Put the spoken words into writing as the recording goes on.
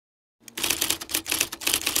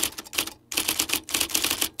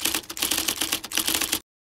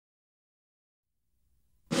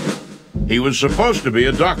He was supposed to be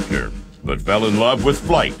a doctor, but fell in love with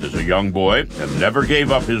flight as a young boy and never gave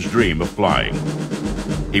up his dream of flying.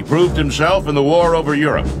 He proved himself in the war over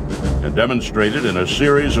Europe and demonstrated in a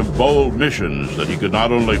series of bold missions that he could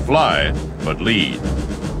not only fly, but lead.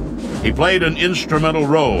 He played an instrumental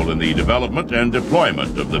role in the development and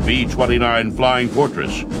deployment of the B-29 Flying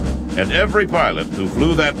Fortress, and every pilot who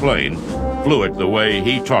flew that plane flew it the way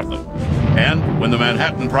he taught them. And when the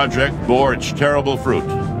Manhattan Project bore its terrible fruit,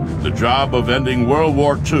 the job of ending World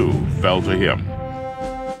War II fell to him.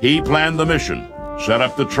 He planned the mission, set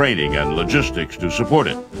up the training and logistics to support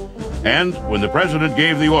it, and when the president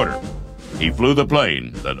gave the order, he flew the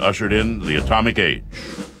plane that ushered in the atomic age.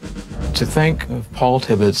 To think of Paul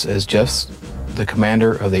Tibbets as just the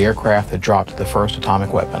commander of the aircraft that dropped the first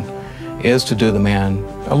atomic weapon is to do the man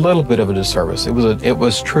a little bit of a disservice. It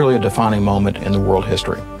was truly a defining moment in the world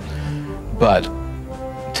history. But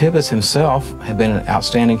Tibbets himself had been an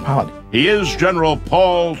outstanding pilot. He is General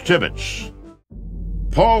Paul Tibbets.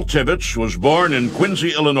 Paul Tibbets was born in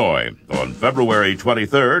Quincy, Illinois on February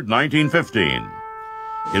 23, 1915.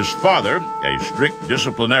 His father, a strict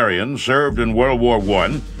disciplinarian, served in World War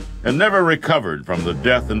I and never recovered from the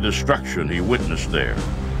death and destruction he witnessed there.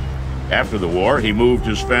 After the war, he moved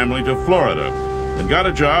his family to Florida and got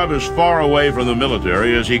a job as far away from the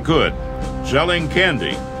military as he could, selling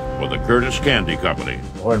candy for the Curtis Candy Company.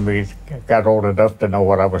 When we got old enough to know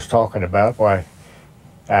what I was talking about, why,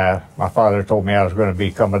 my father told me I was going to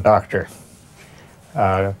become a doctor.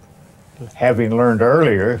 Having learned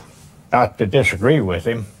earlier not to disagree with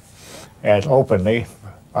him, and openly,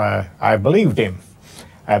 I believed him.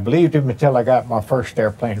 I believed him until I got my first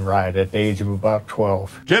airplane ride at the age of about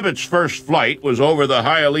 12. Tibbets' first flight was over the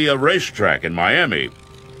Hialeah racetrack in Miami.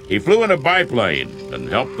 He flew in a biplane and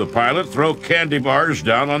helped the pilot throw candy bars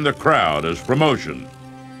down on the crowd as promotion.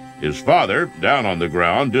 His father, down on the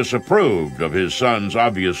ground, disapproved of his son's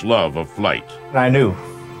obvious love of flight. I knew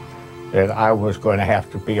that I was going to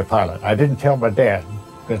have to be a pilot. I didn't tell my dad,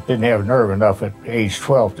 because didn't have nerve enough at age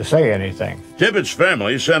 12 to say anything. Tibbets'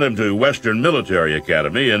 family sent him to Western Military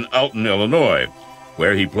Academy in Alton, Illinois,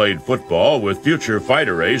 where he played football with future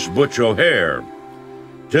fighter ace Butch O'Hare.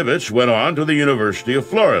 Tibbets went on to the University of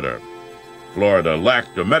Florida. Florida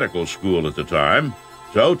lacked a medical school at the time,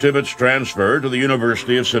 so Tibbets transferred to the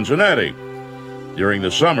University of Cincinnati. During the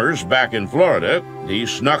summers back in Florida, he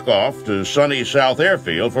snuck off to sunny South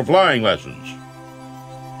Airfield for flying lessons.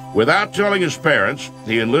 Without telling his parents,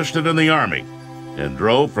 he enlisted in the Army and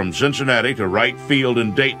drove from Cincinnati to Wright Field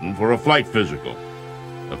in Dayton for a flight physical.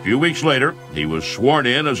 A few weeks later, he was sworn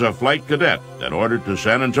in as a flight cadet and ordered to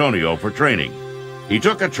San Antonio for training. He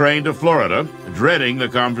took a train to Florida, dreading the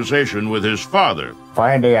conversation with his father.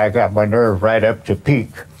 Finally, I got my nerve right up to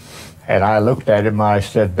peak, and I looked at him and I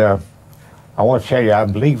said, I want to tell you,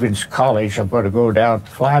 I'm leaving college. I'm going to go down to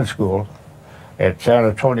flying school at San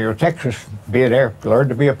Antonio, Texas, learn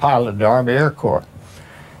to be a pilot in the Army Air Corps.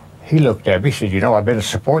 He looked at me, he said, you know, I've been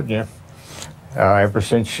supporting you ever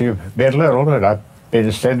since you've been little, and I've been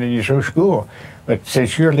sending you through school. But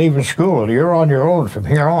since you're leaving school, you're on your own from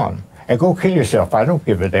here on. And go kill yourself. I don't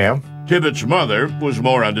give a damn. Tibbets' mother was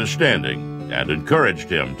more understanding and encouraged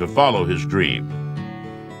him to follow his dream.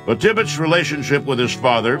 But Tibbets' relationship with his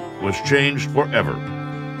father was changed forever.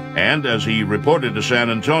 And as he reported to San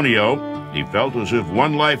Antonio, he felt as if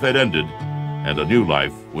one life had ended and a new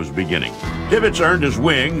life was beginning. Tibbets earned his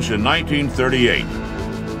wings in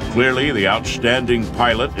 1938. Clearly the outstanding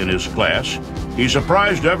pilot in his class, he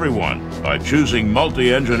surprised everyone by choosing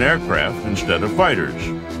multi-engine aircraft instead of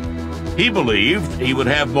fighters. He believed he would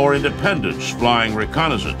have more independence flying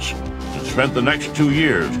reconnaissance and spent the next 2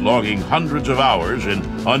 years logging hundreds of hours in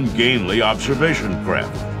ungainly observation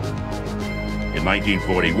craft. In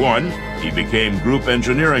 1941, he became Group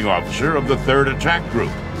Engineering Officer of the 3rd Attack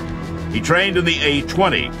Group. He trained in the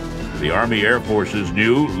A-20, the Army Air Force's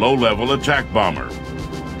new low-level attack bomber.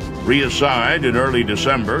 Reassigned in early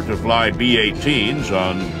December to fly B-18s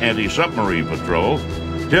on anti-submarine patrol,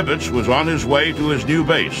 Tibbets was on his way to his new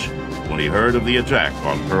base when he heard of the attack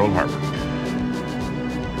on Pearl Harbor.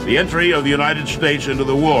 The entry of the United States into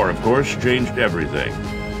the war, of course, changed everything.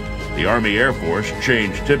 The Army Air Force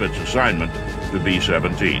changed Tibbets' assignment to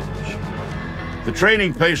B-17s. The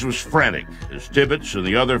training pace was frantic as Tibbets and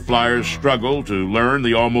the other flyers struggled to learn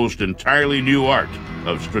the almost entirely new art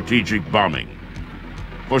of strategic bombing.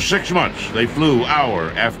 For 6 months, they flew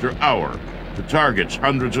hour after hour to targets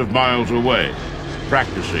hundreds of miles away,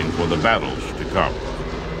 practicing for the battles to come.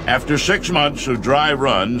 After 6 months of dry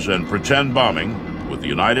runs and pretend bombing, with the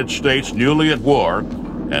United States newly at war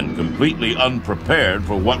and completely unprepared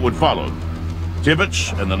for what would follow,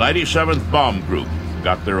 Tibbets and the 97th Bomb Group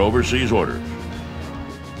got their overseas orders.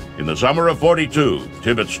 In the summer of '42,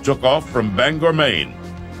 Tibbets took off from Bangor, Maine,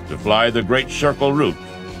 to fly the Great Circle route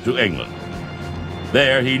to England.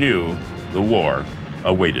 There he knew the war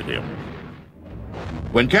awaited him.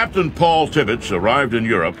 When Captain Paul Tibbets arrived in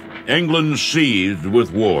Europe, England seethed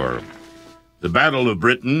with war. The Battle of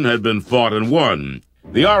Britain had been fought and won.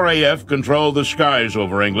 The RAF controlled the skies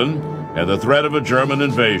over England, and the threat of a German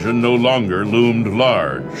invasion no longer loomed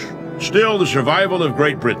large. Still, the survival of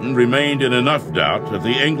Great Britain remained in enough doubt that the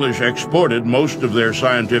English exported most of their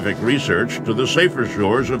scientific research to the safer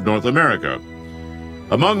shores of North America.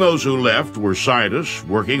 Among those who left were scientists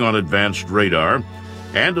working on advanced radar,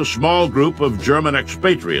 and a small group of German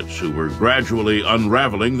expatriates who were gradually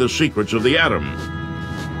unraveling the secrets of the atom.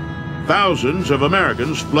 Thousands of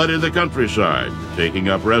Americans flooded the countryside, taking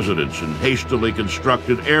up residence in hastily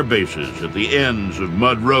constructed air bases at the ends of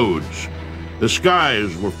mud roads. The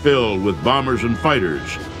skies were filled with bombers and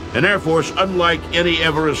fighters, an air force unlike any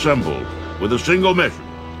ever assembled, with a single mission: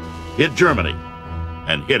 hit Germany,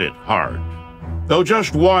 and hit it hard. Though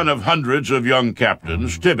just one of hundreds of young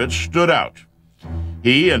captains, Tibbets stood out.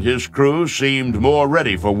 He and his crew seemed more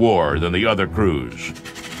ready for war than the other crews.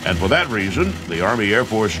 And for that reason, the Army Air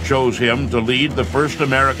Force chose him to lead the first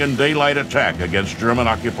American daylight attack against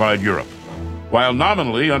German-occupied Europe. While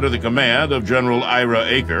nominally under the command of General Ira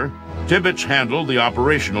Aker, Tibbets handled the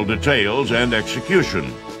operational details and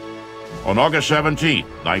execution. On August 17,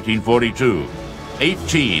 1942,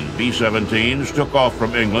 18 B-17s took off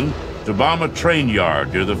from England to bomb a train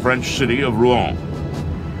yard near the French city of Rouen.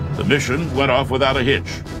 The mission went off without a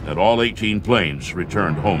hitch, and all 18 planes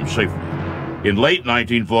returned home safely. In late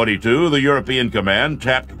 1942, the European Command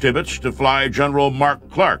tapped Tibbets to fly General Mark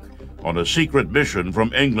Clark on a secret mission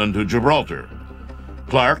from England to Gibraltar.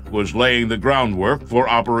 Clark was laying the groundwork for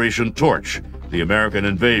Operation Torch, the American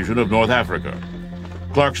invasion of North Africa.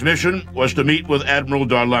 Clark's mission was to meet with Admiral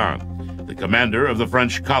Darlan, the commander of the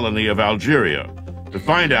French colony of Algeria, to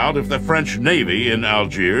find out if the French Navy in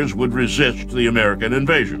Algiers would resist the American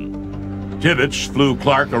invasion. Tibbets flew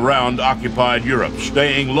Clark around occupied Europe,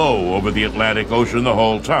 staying low over the Atlantic Ocean the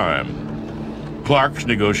whole time. Clark's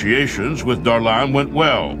negotiations with Darlan went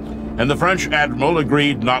well, and the French admiral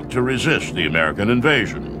agreed not to resist the American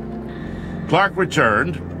invasion. Clark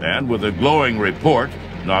returned, and with a glowing report,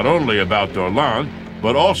 not only about Darlan,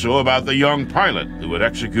 but also about the young pilot who had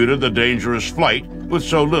executed the dangerous flight with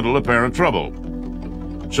so little apparent trouble.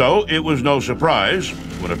 So it was no surprise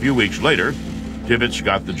when a few weeks later, Tibbets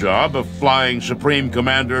got the job of flying Supreme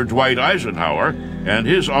Commander Dwight Eisenhower and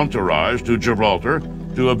his entourage to Gibraltar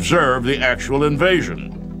to observe the actual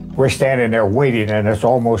invasion. We're standing there waiting, and it's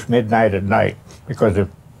almost midnight at night because the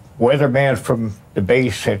weatherman from the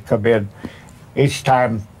base had come in. Each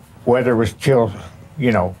time weather was still,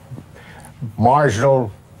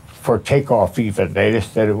 marginal for takeoff even. They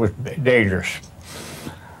just said it was dangerous.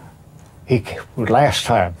 Last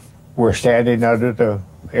time, we're standing under the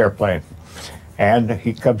airplane, and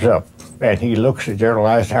he comes up, and he looks at General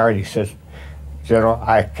Eisenhower, and he says, "General,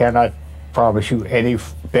 I cannot promise you any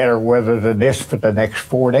better weather than this for the next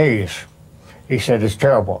 4 days." He said, "It's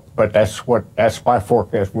terrible, but that's my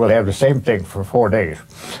forecast. We'll have the same thing for 4 days."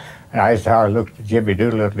 And Eisenhower looked at Jimmy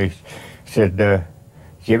Doolittle, and he said,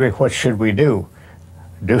 "Jimmy, what should we do?"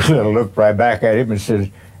 Doolittle looked right back at him and said,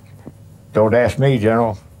 "Don't ask me,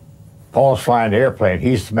 General. Paul's flying the airplane.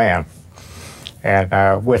 He's the man."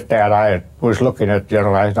 And with that, I was looking at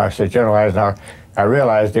General Eisenhower. I said, "General Eisenhower, I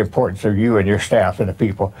realize the importance of you and your staff and the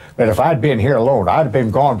people, but if I'd been here alone, I'd have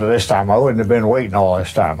been gone by this time. I wouldn't have been waiting all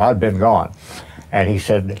this time. I'd been gone." And he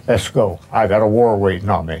said, "Let's go. I got a war waiting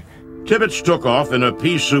on me." Tibbets took off in a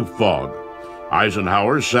pea soup fog.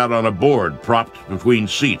 Eisenhower sat on a board propped between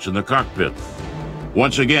seats in the cockpit.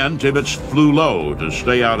 Once again, Tibbets flew low to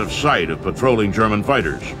stay out of sight of patrolling German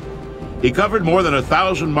fighters. He covered more than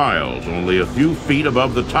 1,000 miles, only a few feet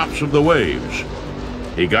above the tops of the waves.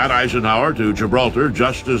 He got Eisenhower to Gibraltar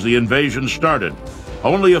just as the invasion started,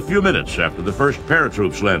 only a few minutes after the first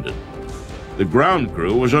paratroops landed. The ground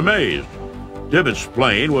crew was amazed. Tibbets'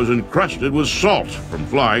 plane was encrusted with salt from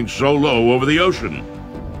flying so low over the ocean.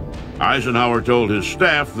 Eisenhower told his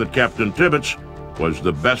staff that Captain Tibbets was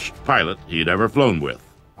the best pilot he'd ever flown with.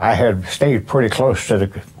 I had stayed pretty close to the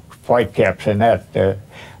flight caps in that.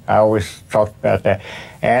 I always talked about that.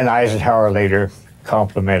 And Eisenhower later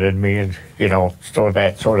complimented me, and, so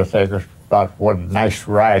that sort of thing, about what a nice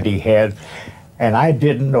ride he had. And I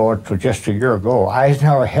didn't know until just a year ago,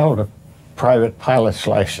 Eisenhower held a private pilot's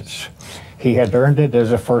license. He had earned it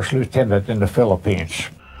as a first lieutenant in the Philippines.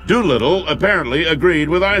 Doolittle apparently agreed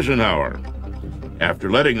with Eisenhower.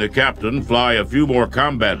 After letting the captain fly a few more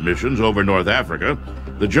combat missions over North Africa,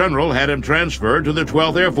 the general had him transferred to the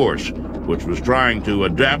 12th Air Force, which was trying to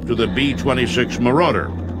adapt to the B-26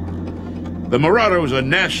 Marauder. The Marauder was a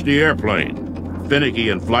nasty airplane, finicky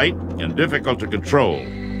in flight and difficult to control.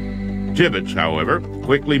 Tibbets, however,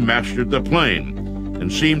 quickly mastered the plane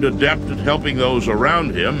and seemed adept at helping those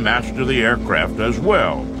around him master the aircraft as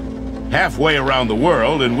well. Halfway around the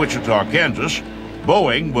world in Wichita, Kansas,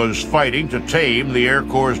 Boeing was fighting to tame the Air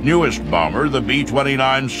Corps' newest bomber, the B-29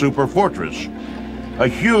 Superfortress. A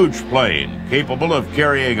huge plane capable of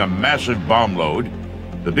carrying a massive bomb load,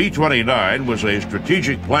 the B-29 was a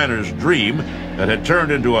strategic planner's dream that had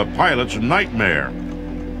turned into a pilot's nightmare.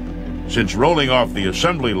 Since rolling off the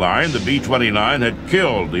assembly line, the B-29 had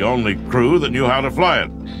killed the only crew that knew how to fly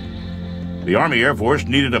it. The Army Air Force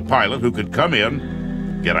needed a pilot who could come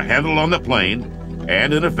in, get a handle on the plane,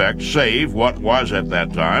 and in effect save what was at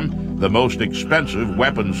that time the most expensive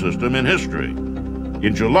weapon system in history.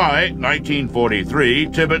 In July 1943,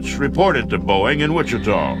 Tibbets reported to Boeing in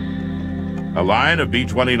Wichita. A line of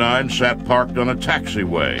B-29 sat parked on a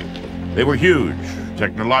taxiway. They were huge,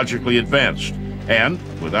 technologically advanced, and,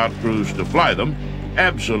 without crews to fly them,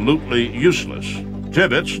 absolutely useless.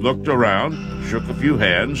 Tibbets looked around, shook a few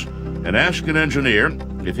hands, and asked an engineer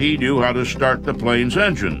if he knew how to start the plane's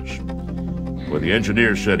engines. When the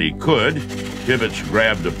engineer said he could, Tibbets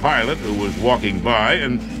grabbed a pilot who was walking by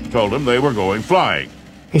and told him they were going flying.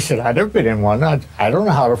 He said, I've never been in one. I don't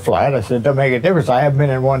know how to fly it. I said, don't make a difference. I haven't been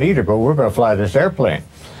in one either, but we're going to fly this airplane.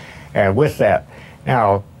 And with that,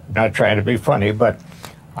 now, not trying to be funny, but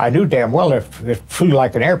I knew damn well if it flew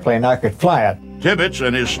like an airplane, I could fly it. Tibbets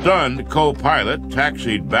and his stunned co-pilot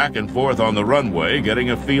taxied back and forth on the runway,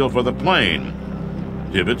 getting a feel for the plane.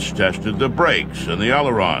 Tibbets tested the brakes and the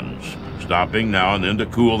ailerons, stopping now and then to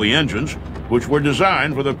cool the engines, which were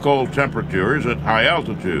designed for the cold temperatures at high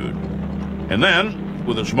altitude. And then,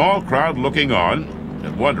 with a small crowd looking on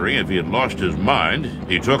and wondering if he had lost his mind,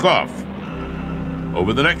 he took off.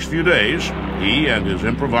 Over the next few days, he and his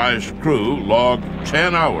improvised crew logged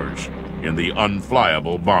 10 hours in the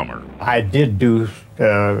unflyable bomber. I did do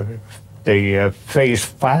the Phase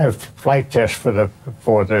 5 flight test for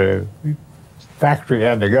the factory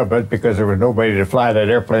and the government, because there was nobody to fly that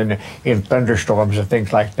airplane in thunderstorms and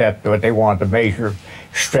things like that, but they wanted to measure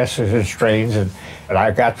stresses and strains, and I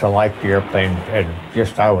got to like the airplane, and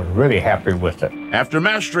I was really happy with it. After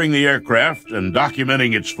mastering the aircraft and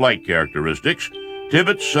documenting its flight characteristics,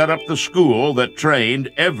 Tibbets set up the school that trained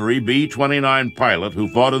every B-29 pilot who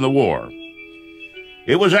fought in the war.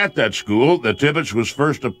 It was at that school that Tibbets was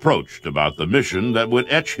first approached about the mission that would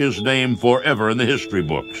etch his name forever in the history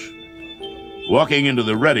books. Walking into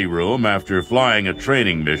the ready room after flying a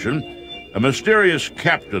training mission, a mysterious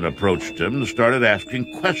captain approached him and started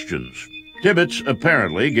asking questions. Tibbets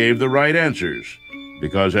apparently gave the right answers,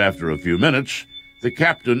 because after a few minutes, the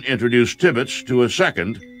captain introduced Tibbets to a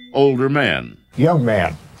second, older man. Young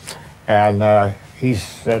man. And he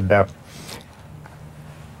said,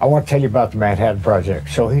 I want to tell you about the Manhattan Project.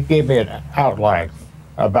 So he gave me an outline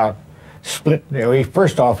about split.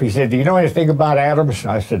 First off, he said, do you know anything about atoms?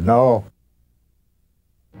 And I said, no.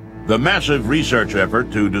 The massive research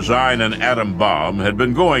effort to design an atom bomb had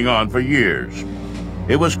been going on for years.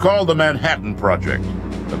 It was called the Manhattan Project,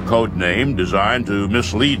 a code name designed to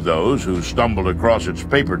mislead those who stumbled across its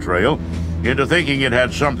paper trail into thinking it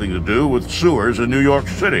had something to do with sewers in New York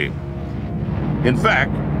City. In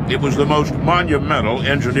fact, it was the most monumental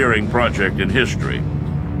engineering project in history,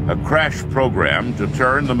 a crash program to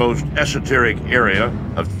turn the most esoteric area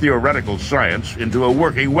of theoretical science into a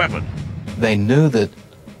working weapon. They knew that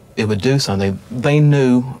it would do something. They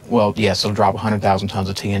knew, well, yes, it'll drop 100,000 tons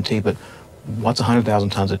of TNT, but what's 100,000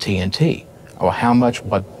 tons of TNT? Or how much,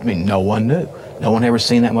 no one knew. No one ever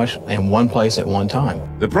seen that much in one place at one time.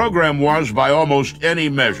 The program was, by almost any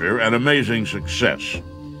measure, an amazing success.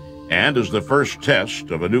 And as the first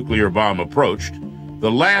test of a nuclear bomb approached,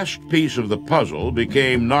 the last piece of the puzzle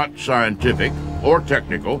became not scientific or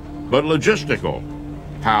technical, but logistical.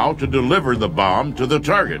 How to deliver the bomb to the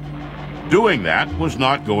target. Doing that was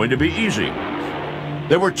not going to be easy.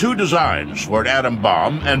 There were two designs for an atom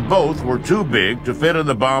bomb, and both were too big to fit in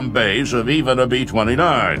the bomb bays of even a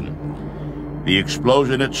B-29. The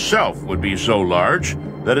explosion itself would be so large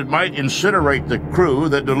that it might incinerate the crew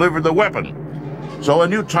that delivered the weapon. So a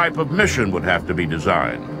new type of mission would have to be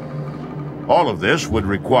designed. All of this would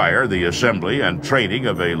require the assembly and training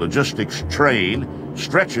of a logistics train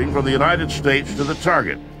stretching from the United States to the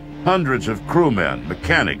target. Hundreds of crewmen,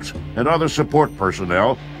 mechanics, and other support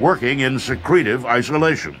personnel working in secretive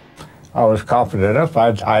isolation. I was confident enough.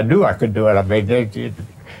 I knew I could do it. I mean,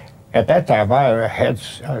 At that time, I had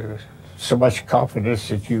so much confidence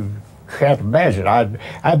that you can't imagine.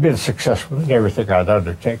 I'd been successful in everything I'd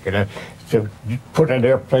undertaken. And to put an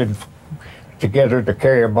airplane together to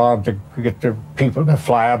carry a bomb, to get the people to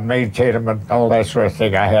fly them, maintain them, and all that sort of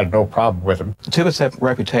thing, I had no problem with them. Tibbets'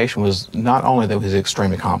 reputation was not only that he was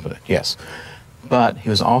extremely competent, yes, but he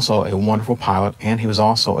was also a wonderful pilot, and he was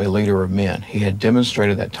also a leader of men. He had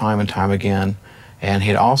demonstrated that time and time again, and he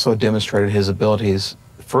had also demonstrated his abilities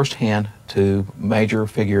firsthand to major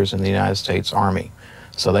figures in the United States Army.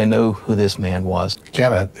 So they knew who this man was.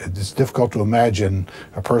 Ken, it's difficult to imagine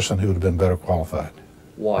a person who would have been better qualified.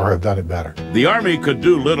 Why? Or have done it better. The Army could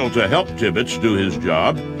do little to help Tibbets do his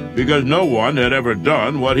job because no one had ever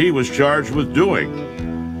done what he was charged with doing.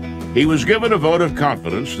 He was given a vote of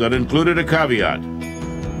confidence that included a caveat.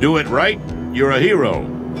 Do it right, you're a hero.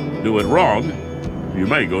 Do it wrong, you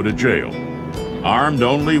may go to jail. Armed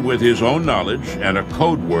only with his own knowledge and a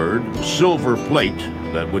code word, silver plate,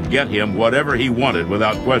 that would get him whatever he wanted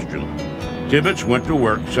without question, Tibbets went to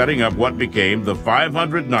work setting up what became the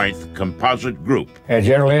 509th Composite Group. And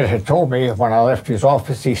General Ed had told me when I left his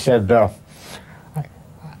office, he said,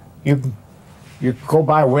 you go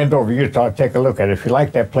by Wendover, Utah, and take a look at it. If you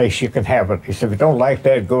like that place, you can have it. He said, if you don't like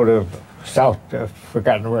that, go to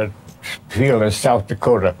forgotten where field in South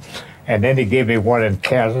Dakota. And then he gave me one in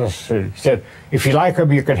Kansas. He said, if you like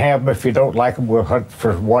them, you can have them. If you don't like them, we'll hunt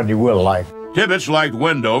for one you will like. Tibbets liked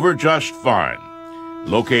Wendover just fine.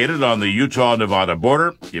 Located on the Utah-Nevada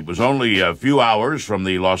border, it was only a few hours from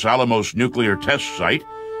the Los Alamos nuclear test site,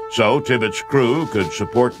 so Tibbets' crew could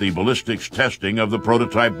support the ballistics testing of the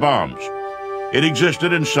prototype bombs. It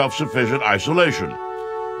existed in self-sufficient isolation.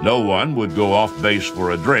 No one would go off base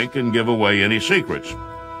for a drink and give away any secrets.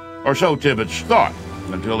 Or so Tibbets thought,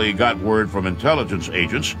 until he got word from intelligence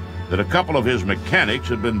agents that a couple of his mechanics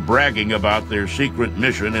had been bragging about their secret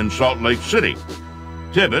mission in Salt Lake City.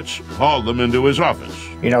 Tibbets hauled them into his office.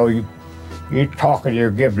 You know, you're talking,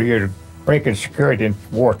 you're breaking security in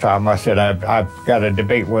wartime. I said, I've got a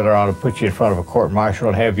debate whether I ought to put you in front of a court-martial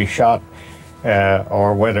and have you shot,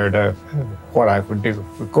 or whether what I would do.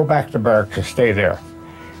 Go back to the barracks and stay there.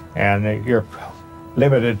 And you're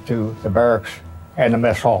limited to the barracks and the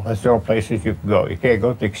mess hall. That's the only places you can go. You can't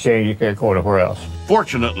go to the exchange, you can't go anywhere else.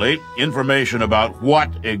 Fortunately, information about what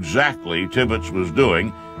exactly Tibbets was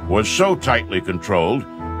doing was so tightly controlled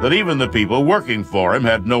that even the people working for him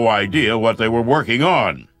had no idea what they were working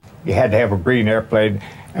on. You had to have a green airplane,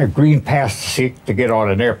 a green pass to get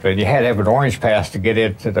on an airplane. You had to have an orange pass to get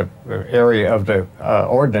into the area of the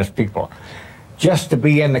ordnance people. Just to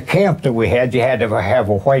be in the camp that we had, you had to have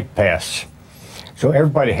a white pass. So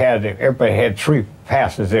everybody had three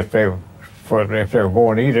passes if they were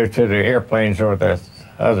going either to the airplanes or the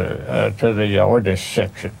other to the ordnance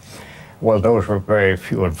section. Well, those were very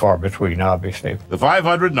few and far between, obviously. The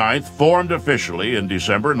 509th formed officially in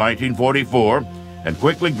December 1944 and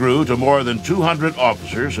quickly grew to more than 200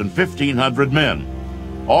 officers and 1,500 men,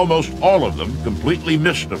 almost all of them completely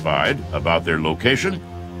mystified about their location,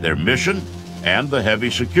 their mission, and the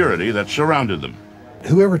heavy security that surrounded them.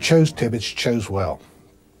 Whoever chose Tibbets chose well.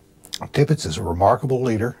 Tibbets is a remarkable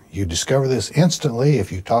leader. You discover this instantly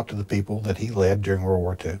if you talk to the people that he led during World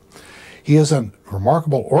War II. He is a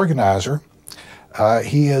remarkable organizer.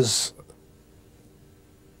 He is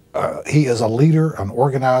a leader, an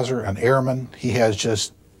organizer, an airman. He has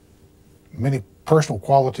just many personal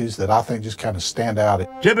qualities that I think just kind of stand out.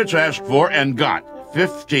 Tibbets asked for and got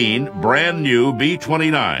 15 brand new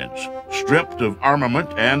B-29s, stripped of armament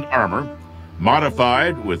and armor,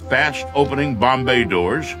 modified with fast-opening bomb bay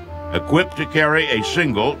doors, equipped to carry a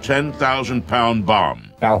single 10,000-pound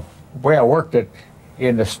bomb. Now, the way I worked it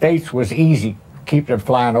in the States was easy, keep them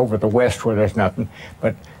flying over the West where there's nothing,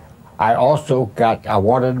 but I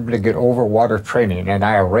wanted them to get over water training, and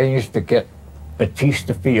I arranged to get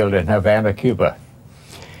Batista Field in Havana, Cuba,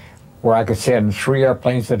 where I could send 3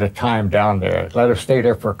 airplanes at a time down there, let them stay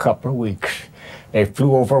there for a couple of weeks. They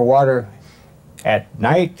flew over water at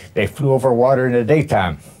night, they flew over water in the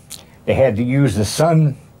daytime. They had to use the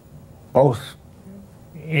sun, all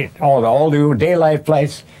the daylight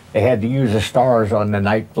flights, they had to use the stars on the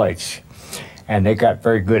night flights. And they got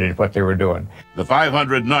very good at what they were doing. The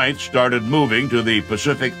 509th started moving to the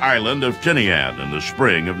Pacific island of Tinian in the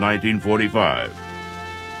spring of 1945.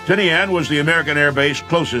 Tinian was the American air base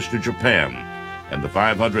closest to Japan, and the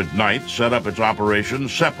 509th set up its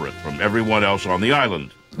operations separate from everyone else on the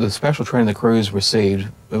island. The special training the crews received,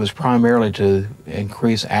 it was primarily to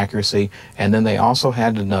increase accuracy, and then they also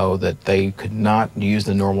had to know that they could not use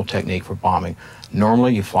the normal technique for bombing.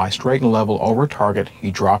 Normally, you fly straight and level over a target,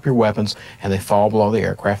 you drop your weapons, and they fall below the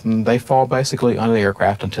aircraft, and they fall basically under the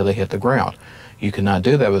aircraft until they hit the ground. You cannot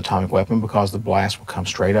do that with an atomic weapon because the blast will come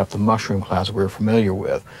straight up the mushroom clouds we're familiar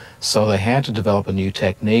with. So they had to develop a new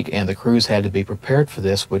technique, and the crews had to be prepared for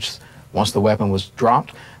this, which once the weapon was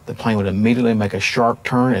dropped, the plane would immediately make a sharp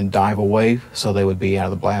turn and dive away so they would be out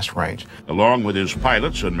of the blast range. Along with his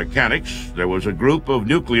pilots and mechanics, there was a group of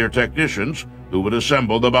nuclear technicians who would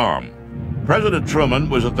assemble the bomb. President Truman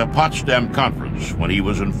was at the Potsdam Conference when he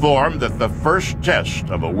was informed that the first test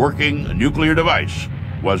of a working nuclear device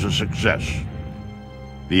was a success.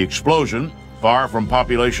 The explosion, far from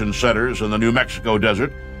population centers in the New Mexico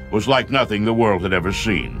desert, was like nothing the world had ever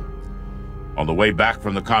seen. On the way back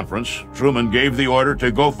from the conference, Truman gave the order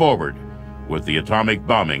to go forward with the atomic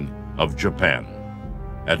bombing of Japan.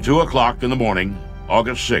 At 2 o'clock in the morning,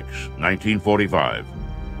 August 6, 1945,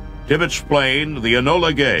 Tibbets' plane, the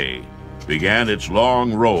Enola Gay, began its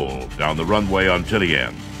long roll down the runway on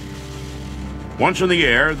Tinian. Once in the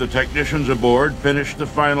air, the technicians aboard finished the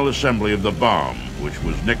final assembly of the bomb, which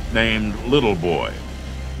was nicknamed Little Boy.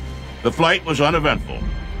 The flight was uneventful.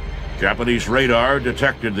 Japanese radar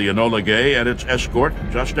detected the Enola Gay and its escort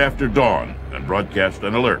just after dawn and broadcast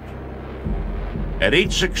an alert. At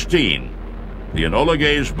 8:16, the Enola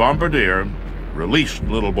Gay's bombardier released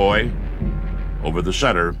Little Boy over the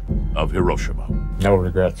center of Hiroshima. No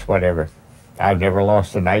regrets, whatever. I've never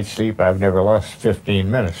lost a night's sleep. I've never lost 15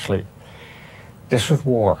 minutes sleep. This was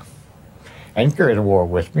war. I didn't carry the war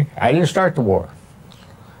with me. I didn't start the war.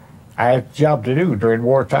 I had a job to do during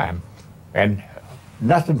wartime, and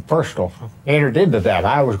nothing personal entered into that.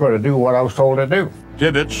 I was going to do what I was told to do.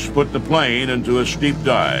 Tibbets put the plane into a steep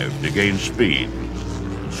dive to gain speed,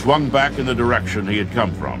 swung back in the direction he had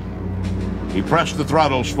come from. He pressed the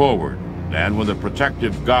throttles forward, and with the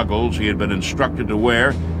protective goggles he had been instructed to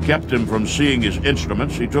wear kept him from seeing his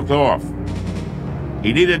instruments, he took them off.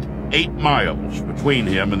 He needed 8 miles between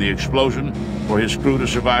him and the explosion for his crew to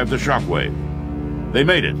survive the shockwave. They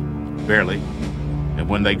made it, barely, and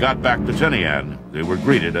when they got back to Tinian, they were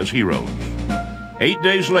greeted as heroes. 8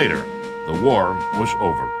 days later, the war was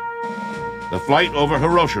over. The flight over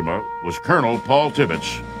Hiroshima was Colonel Paul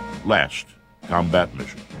Tibbets' last combat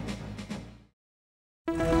mission.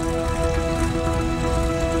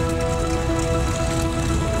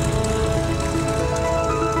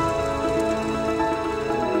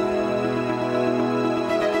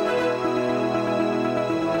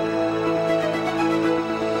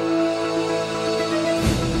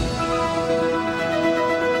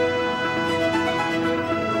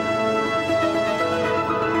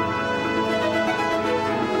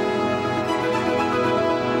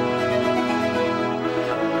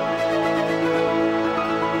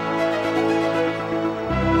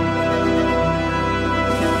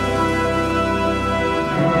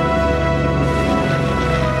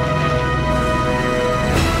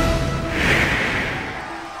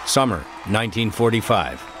 Summer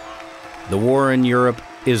 1945. The war in Europe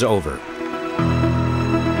is over.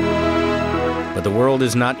 But the world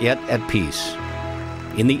is not yet at peace.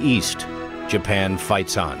 In the East, Japan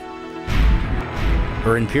fights on.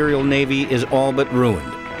 Her imperial navy is all but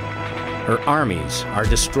ruined. Her armies are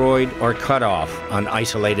destroyed or cut off on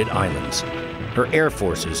isolated islands. Her air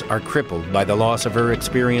forces are crippled by the loss of her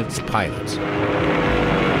experienced pilots.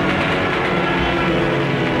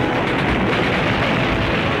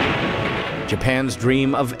 Japan's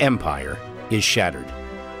dream of empire is shattered,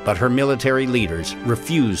 but her military leaders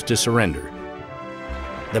refuse to surrender.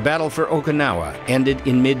 The battle for Okinawa ended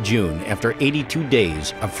in mid-June after 82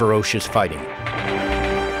 days of ferocious fighting.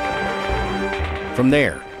 From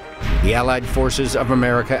there, the Allied forces of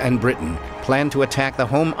America and Britain planned to attack the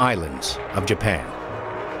home islands of Japan.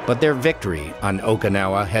 But their victory on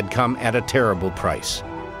Okinawa had come at a terrible price.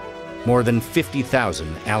 More than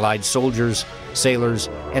 50,000 Allied soldiers, sailors,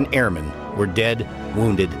 and airmen were dead,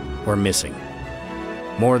 wounded, or missing.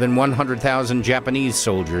 More than 100,000 Japanese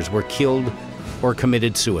soldiers were killed or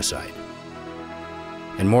committed suicide.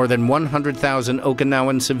 And more than 100,000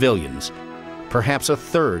 Okinawan civilians, perhaps a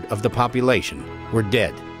third of the population, were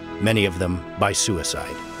dead, many of them by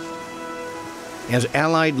suicide. As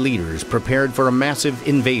Allied leaders prepared for a massive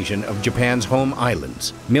invasion of Japan's home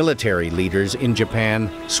islands, military leaders in Japan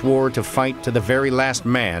swore to fight to the very last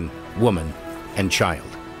man, woman, and child.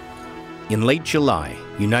 In late July,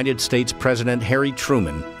 United States President Harry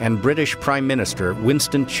Truman and British Prime Minister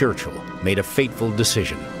Winston Churchill made a fateful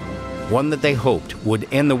decision, one that they hoped would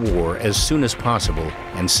end the war as soon as possible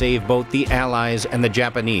and save both the Allies and the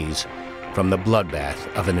Japanese from the bloodbath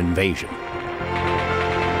of an invasion.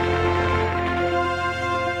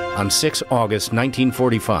 On 6 August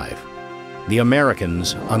 1945, the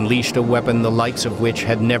Americans unleashed a weapon the likes of which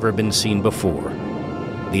had never been seen before,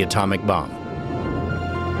 the atomic bomb.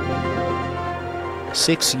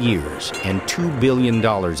 6 years and $2 billion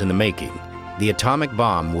in the making, the atomic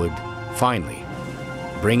bomb would finally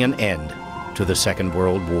bring an end to the Second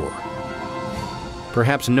World War.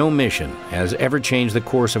 Perhaps no mission has ever changed the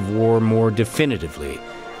course of war more definitively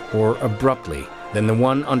or abruptly than the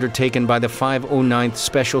one undertaken by the 509th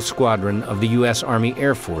Special Squadron of the U.S. Army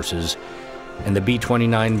Air Forces and the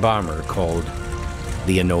B-29 bomber called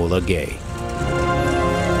the Enola Gay.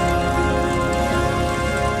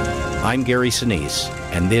 I'm Gary Sinise,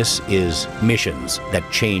 and this is Missions That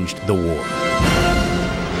Changed the War.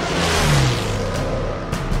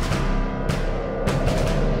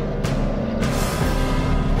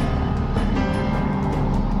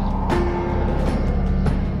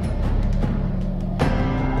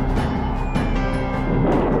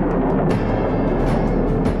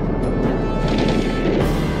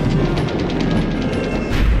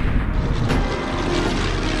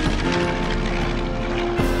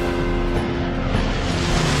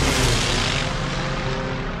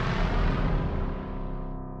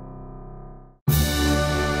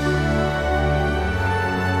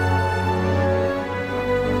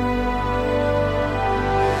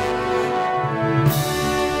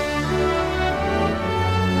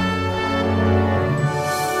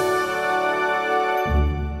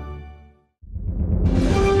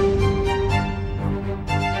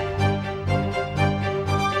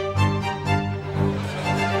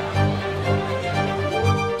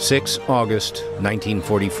 August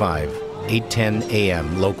 1945, 8:10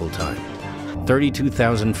 a.m. local time.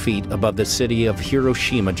 32,000 feet above the city of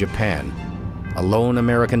Hiroshima, Japan, a lone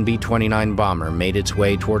American B-29 bomber made its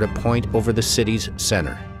way toward a point over the city's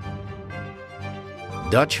center.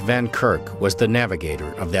 Dutch Van Kirk was the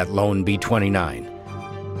navigator of that lone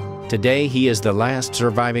B-29. Today, he is the last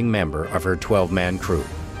surviving member of her 12-man crew.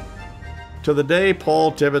 To the day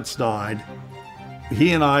Paul Tibbets died,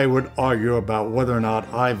 he and I would argue about whether or not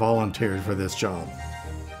I volunteered for this job.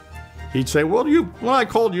 He'd say, well, when I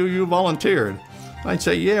called you, you volunteered. I'd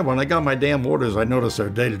say, yeah, when I got my damn orders, I noticed they're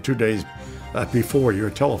dated 2 days before your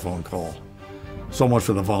telephone call. So much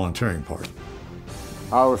for the volunteering part.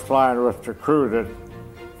 I was flying with the crew that,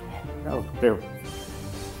 the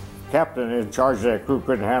captain in charge of that crew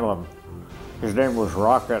couldn't handle him. His name was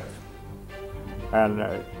Rocket. And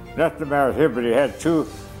nothing the matter with him, but he had two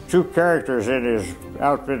characters in his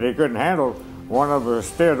outfit he couldn't handle. One of them was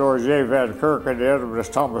Theodore J. Van Kirk, and the other was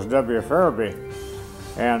Thomas W. Farabee.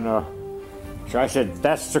 And so I said,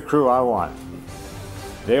 that's the crew I want.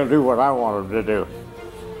 They'll do what I want them to do.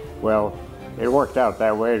 Well, it worked out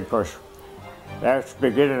that way. Of course, that's the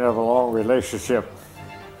beginning of a long relationship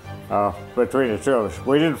between the two of us.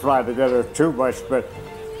 We didn't fly together too much, but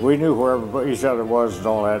we knew where each other was and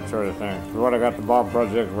all that sort of thing. When I got the bomb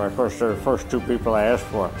project, of course, they were the first two people I asked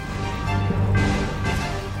for.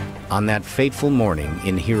 On that fateful morning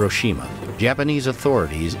in Hiroshima, Japanese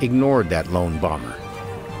authorities ignored that lone bomber.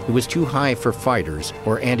 It was too high for fighters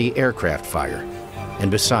or anti-aircraft fire. And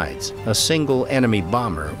besides, a single enemy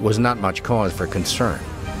bomber was not much cause for concern.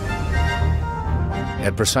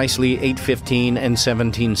 At precisely 8:15 and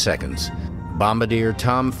 17 seconds, Bombardier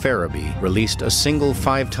Tom Farabee released a single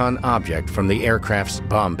 5-ton object from the aircraft's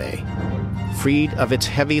bomb bay. Freed of its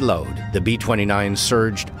heavy load, the B-29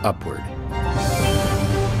 surged upward.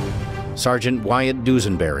 Sergeant Wyatt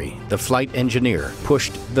Dusenberry, the flight engineer,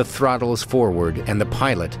 pushed the throttles forward, and the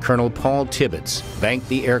pilot, Colonel Paul Tibbets, banked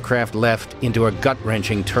the aircraft left into a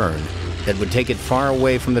gut-wrenching turn that would take it far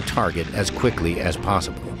away from the target as quickly as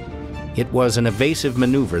possible. It was an evasive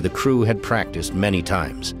maneuver the crew had practiced many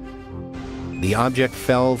times. The object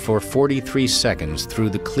fell for 43 seconds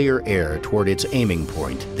through the clear air toward its aiming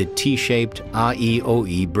point, the T-shaped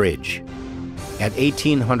Aoi Bridge. At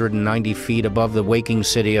 1,890 feet above the waking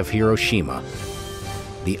city of Hiroshima,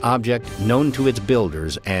 the object, known to its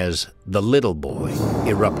builders as the Little Boy,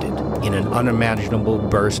 erupted in an unimaginable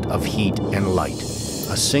burst of heat and light,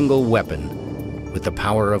 a single weapon with the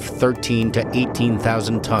power of 13 to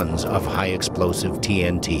 18,000 tons of high-explosive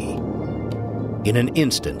TNT. In an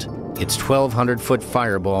instant, its 1,200-foot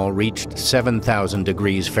fireball reached 7,000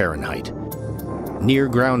 degrees Fahrenheit. Near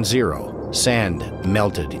ground zero, sand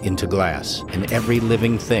melted into glass, and every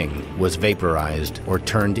living thing was vaporized or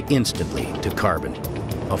turned instantly to carbon.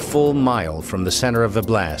 A full mile from the center of the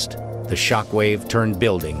blast, the shockwave turned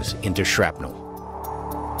buildings into shrapnel.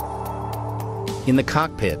 In the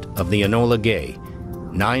cockpit of the Enola Gay,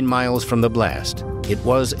 9 miles from the blast, it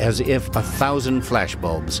was as if 1,000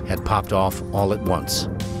 flashbulbs had popped off all at once.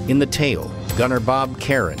 In the tail, Gunner Bob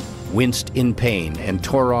Karen winced in pain and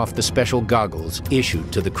tore off the special goggles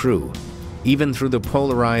issued to the crew. Even through the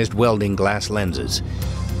polarized welding glass lenses,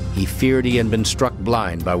 he feared he had been struck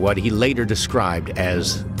blind by what he later described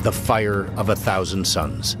as the fire of 1,000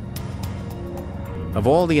 suns. Of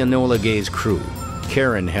all the Enola Gay's crew,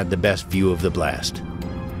 Karen had the best view of the blast.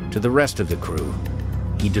 To the rest of the crew,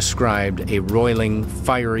 he described a roiling,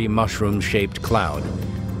 fiery mushroom-shaped cloud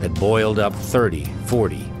that boiled up 30,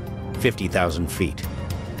 40, 50,000 feet.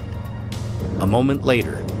 A moment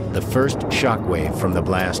later, the first shockwave from the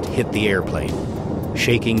blast hit the airplane,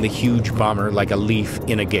 shaking the huge bomber like a leaf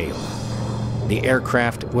in a gale. The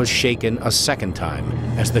aircraft was shaken a second time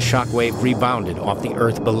as the shockwave rebounded off the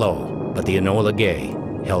earth below, but the Enola Gay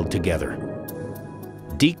held together.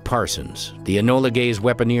 Deke Parsons, the Enola Gay's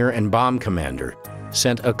weaponeer and bomb commander,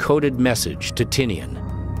 sent a coded message to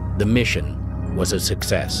Tinian. The mission was a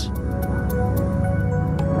success.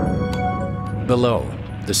 Below,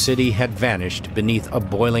 the city had vanished beneath a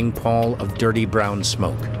boiling pall of dirty brown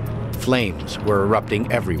smoke. Flames were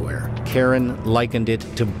erupting everywhere. Karen likened it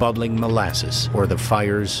to bubbling molasses or the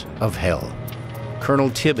fires of hell.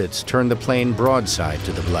 Colonel Tibbets turned the plane broadside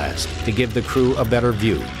to the blast to give the crew a better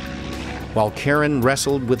view. While Karen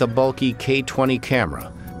wrestled with a bulky K-20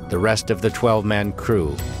 camera, the rest of the 12-man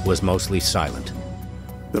crew was mostly silent.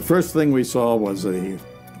 The first thing we saw was a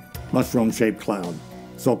mushroom-shaped cloud,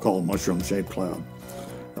 so-called mushroom-shaped cloud.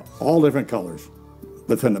 All different colors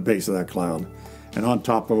within the base of that cloud. And on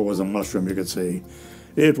top of it was a mushroom you could see.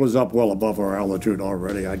 It was up well above our altitude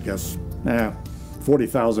already, I'd guess,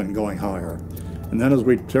 40,000 going higher. And then as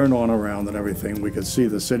we turned on around and everything, we could see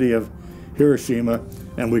the city of Hiroshima,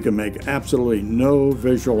 and we could make absolutely no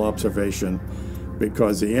visual observation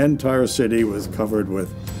because the entire city was covered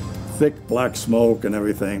with thick black smoke and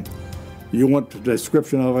everything. You want the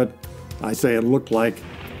description of it? I say it looked like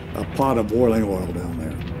a pot of boiling oil down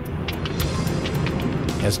there.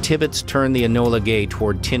 As Tibbets turned the Enola Gay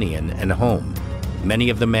toward Tinian and home, many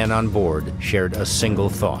of the men on board shared a single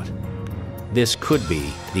thought. This could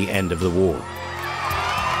be the end of the war.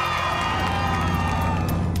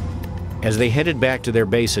 As they headed back to their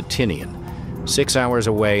base at Tinian, 6 hours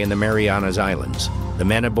away in the Marianas Islands, the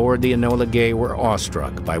men aboard the Enola Gay were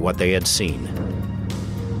awestruck by what they had seen.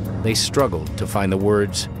 They struggled to find the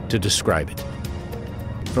words to describe it.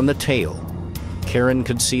 From the tail, Karen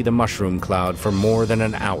could see the mushroom cloud for more than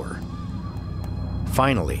an hour.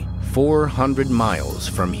 Finally, 400 miles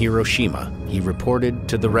from Hiroshima, he reported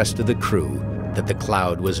to the rest of the crew that the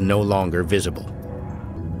cloud was no longer visible.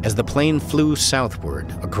 As the plane flew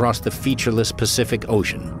southward across the featureless Pacific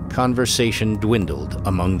Ocean, conversation dwindled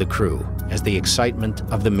among the crew as the excitement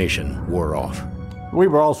of the mission wore off. We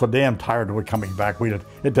were also damn tired of it coming back. It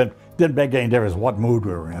didn't make any difference what mood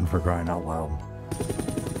we were in, for crying out loud.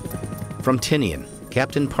 From Tinian,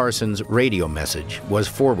 Captain Parsons' radio message was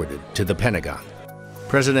forwarded to the Pentagon.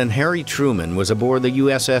 President Harry Truman was aboard the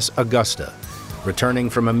USS Augusta, returning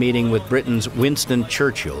from a meeting with Britain's Winston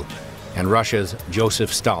Churchill and Russia's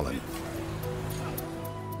Joseph Stalin.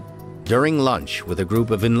 During lunch with a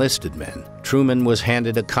group of enlisted men, Truman was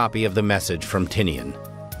handed a copy of the message from Tinian.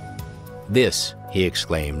 "This," he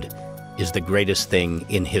exclaimed, "is the greatest thing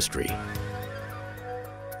in history."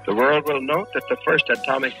 The world will note that the first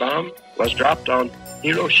atomic bomb was dropped on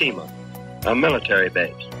Hiroshima, a military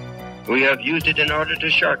base. We have used it in order to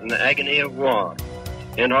shorten the agony of war,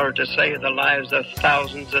 in order to save the lives of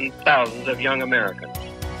thousands and thousands of young Americans.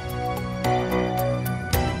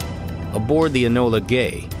 Aboard the Enola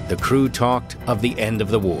Gay, the crew talked of the end of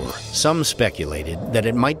the war. Some speculated that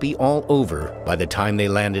it might be all over by the time they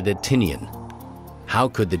landed at Tinian. How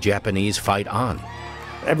could the Japanese fight on?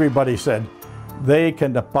 Everybody said they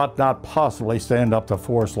not possibly stand up to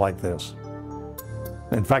force like this.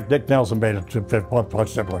 In fact, Dick Nelson made it much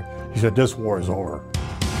simpler. He said, "This war is over."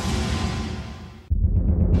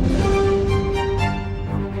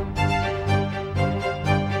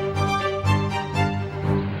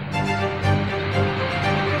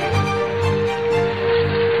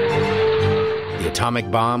 The atomic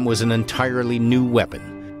bomb was an entirely new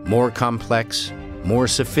weapon, more complex, more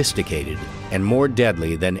sophisticated, and more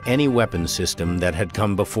deadly than any weapon system that had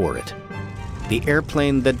come before it. The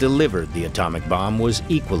airplane that delivered the atomic bomb was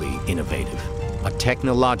equally innovative, a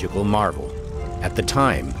technological marvel. At the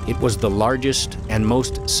time, it was the largest and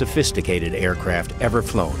most sophisticated aircraft ever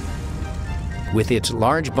flown. With its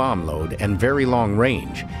large bomb load and very long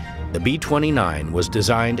range, the B-29 was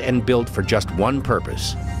designed and built for just one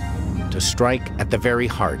purpose: to strike at the very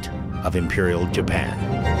heart of Imperial Japan.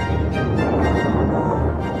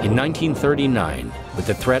 In 1939, with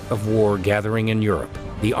the threat of war gathering in Europe,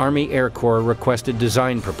 the Army Air Corps requested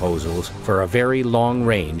design proposals for a very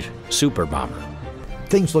long-range super bomber.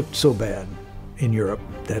 Things looked so bad in Europe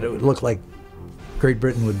that it would look like Great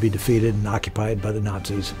Britain would be defeated and occupied by the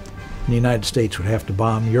Nazis. And the United States would have to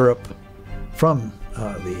bomb Europe from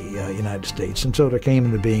the United States. And so there came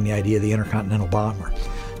into being the idea of the intercontinental bomber.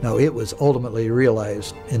 Now, it was ultimately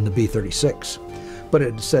realized in the B-36, but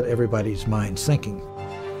it set everybody's minds thinking.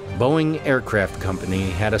 Boeing Aircraft Company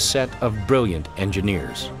had a set of brilliant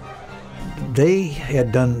engineers. They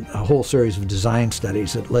had done a whole series of design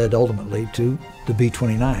studies that led ultimately to the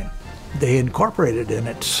B-29. They incorporated in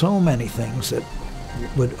it so many things that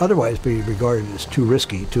would otherwise be regarded as too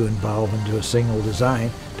risky to involve into a single design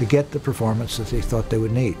to get the performance that they thought they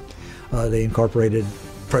would need. They incorporated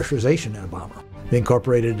pressurization in a bomber. They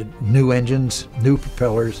incorporated new engines, new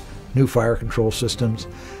propellers, new fire control systems,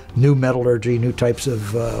 new metallurgy, new types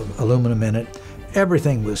of aluminum in it.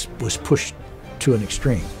 Everything was pushed to an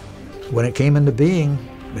extreme. When it came into being,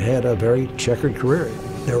 it had a very checkered career.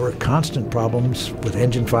 There were constant problems with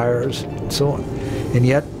engine fires and so on. And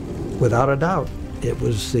yet, without a doubt, it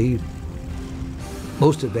was the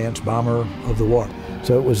most advanced bomber of the war.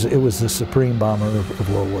 So it was the supreme bomber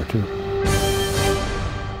of World War II.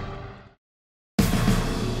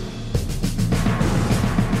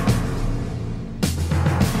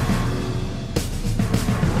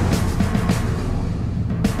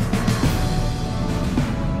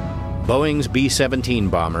 Boeing's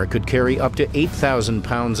B-17 bomber could carry up to 8,000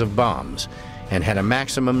 pounds of bombs and had a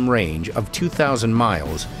maximum range of 2,000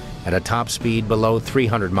 miles at a top speed below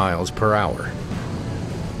 300 miles per hour.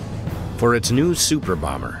 For its new super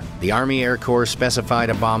bomber, the Army Air Corps specified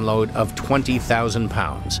a bomb load of 20,000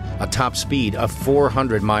 pounds, a top speed of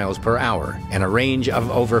 400 miles per hour, and a range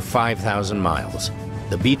of over 5,000 miles.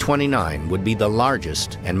 The B-29 would be the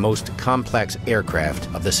largest and most complex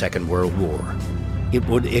aircraft of the Second World War. It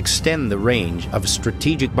would extend the range of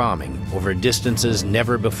strategic bombing over distances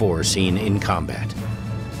never before seen in combat.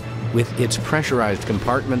 With its pressurized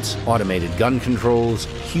compartments, automated gun controls,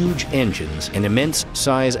 huge engines, and immense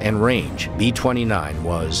size and range, B-29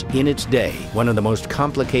 was, in its day, one of the most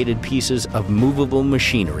complicated pieces of movable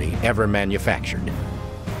machinery ever manufactured.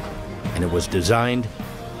 And it was designed,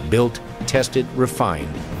 built, tested,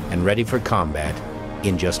 refined, and ready for combat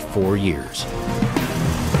in just 4 years.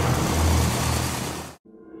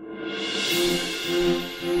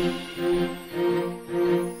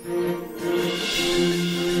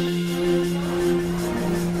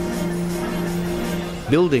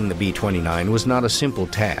 Building the B-29 was not a simple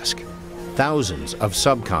task. Thousands of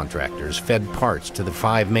subcontractors fed parts to the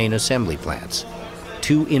 5 main assembly plants,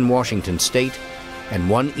 2 in Washington State and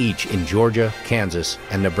 1 each in Georgia, Kansas,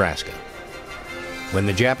 and Nebraska. When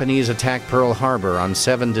the Japanese attacked Pearl Harbor on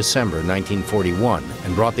 7 December 1941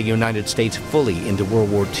 and brought the United States fully into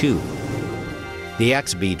World War II, the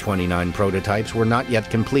ex-B-29 prototypes were not yet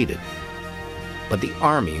completed. But the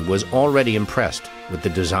Army was already impressed with the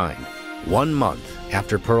design. 1 month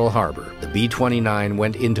after Pearl Harbor, the B-29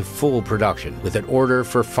 went into full production with an order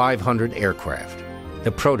for 500 aircraft.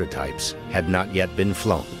 The prototypes had not yet been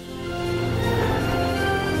flown.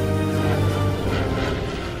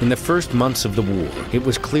 In the first months of the war, it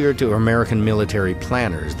was clear to American military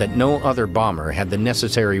planners that no other bomber had the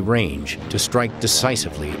necessary range to strike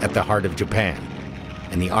decisively at the heart of Japan,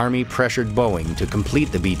 and the Army pressured Boeing to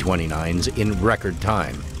complete the B-29s in record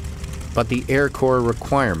time. But the Air Corps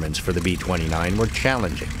requirements for the B-29 were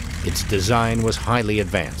challenging. Its design was highly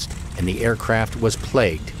advanced, and the aircraft was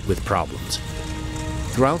plagued with problems.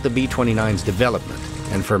 Throughout the B-29's development,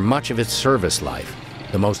 and for much of its service life,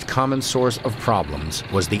 the most common source of problems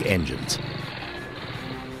was the engines.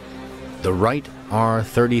 The Wright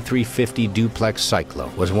R-3350 duplex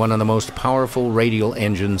cyclo was one of the most powerful radial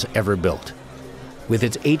engines ever built. With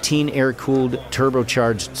its 18 air-cooled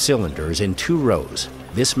turbocharged cylinders in 2 rows,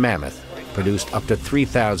 this mammoth produced up to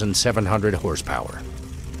 3,700 horsepower.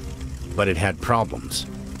 But it had problems.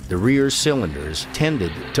 The rear cylinders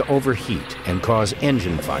tended to overheat and cause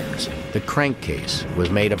engine fires. The crankcase was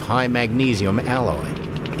made of high magnesium alloy.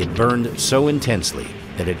 It burned so intensely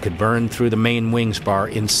that it could burn through the main wing spar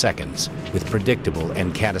in seconds, with predictable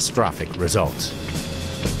and catastrophic results.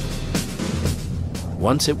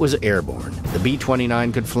 Once it was airborne, the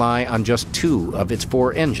B-29 could fly on just 2 of its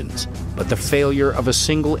 4 engines, but the failure of a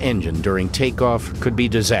single engine during takeoff could be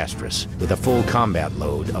disastrous, with a full combat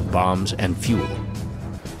load of bombs and fuel.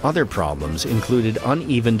 Other problems included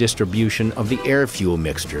uneven distribution of the air-fuel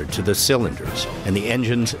mixture to the cylinders and the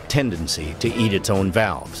engine's tendency to eat its own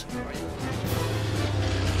valves.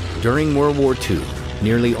 During World War II,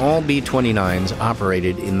 Nearly all B-29s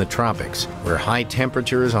operated in the tropics, where high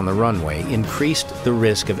temperatures on the runway increased the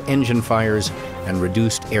risk of engine fires and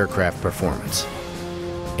reduced aircraft performance.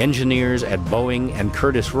 Engineers at Boeing and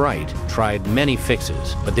Curtiss-Wright tried many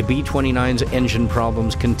fixes, but the B-29's engine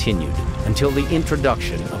problems continued until the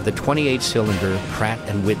introduction of the 28-cylinder Pratt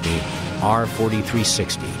 & Whitney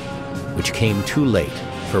R-4360, which came too late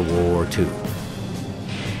for World War II.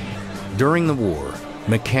 During the war,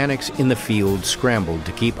 mechanics in the field scrambled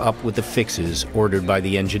to keep up with the fixes ordered by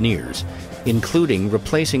the engineers, including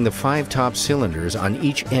replacing the 5 top cylinders on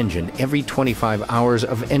each engine every 25 hours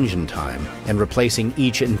of engine time and replacing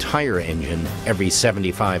each entire engine every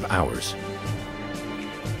 75 hours.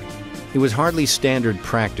 It was hardly standard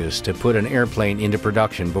practice to put an airplane into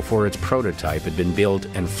production before its prototype had been built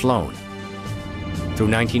and flown. Through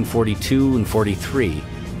 1942 and 43,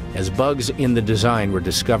 as bugs in the design were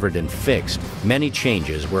discovered and fixed, many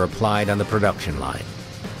changes were applied on the production line.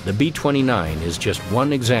 The B-29 is just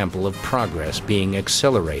one example of progress being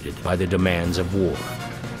accelerated by the demands of war.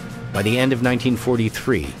 By the end of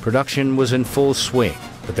 1943, production was in full swing,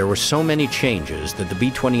 but there were so many changes that the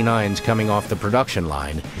B-29s coming off the production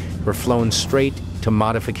line were flown straight to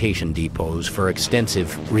modification depots for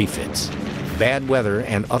extensive refits. Bad weather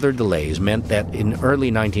and other delays meant that in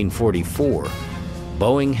early 1944,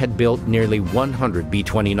 Boeing had built nearly 100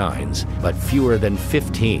 B-29s, but fewer than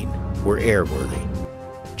 15 were airworthy.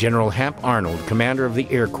 General Hap Arnold, commander of the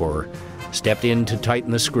Air Corps, stepped in to tighten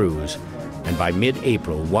the screws, and by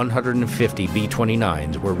mid-April, 150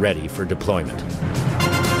 B-29s were ready for deployment.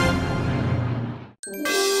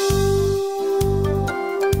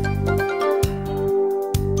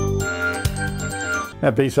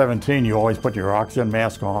 At B-17, you always put your oxygen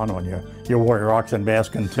mask on. When you wore your oxygen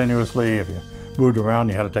mask continuously. If you moved around,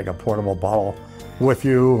 you had to take a portable bottle with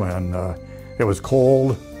you, and it was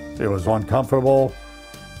cold, it was uncomfortable,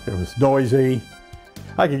 it was noisy.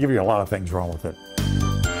 I could give you a lot of things wrong with it.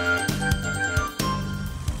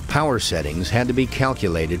 Power settings had to be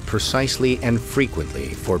calculated precisely and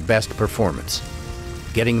frequently for best performance.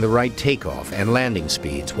 Getting the right takeoff and landing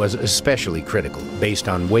speeds was especially critical, based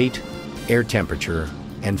on weight, air temperature,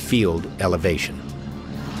 and field elevation.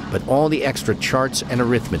 But all the extra charts and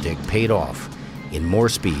arithmetic paid off in more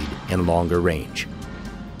speed and longer range.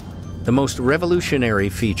 The most revolutionary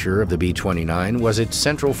feature of the B-29 was its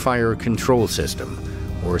Central Fire Control System,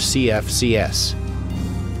 or CFCS.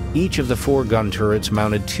 Each of the 4 gun turrets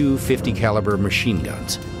mounted 2 50-caliber machine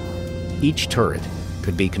guns. Each turret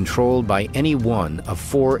could be controlled by any one of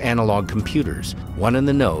 4 analog computers, 1 in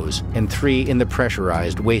the nose and 3 in the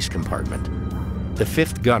pressurized waist compartment. The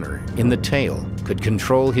 5th gunner, in the tail, could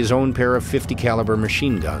control his own pair of 50-caliber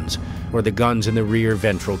machine guns or the guns in the rear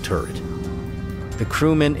ventral turret. The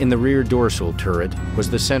crewman in the rear dorsal turret was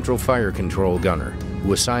the central fire control gunner,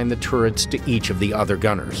 who assigned the turrets to each of the other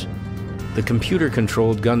gunners. The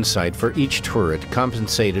computer-controlled gun sight for each turret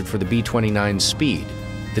compensated for the B-29's speed,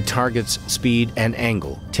 the target's speed and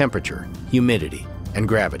angle, temperature, humidity, and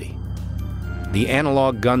gravity. The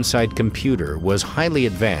analog gun sight computer was highly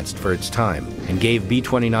advanced for its time and gave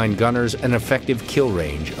B-29 gunners an effective kill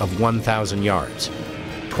range of 1,000 yards,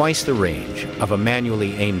 twice the range of a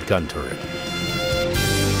manually aimed gun turret.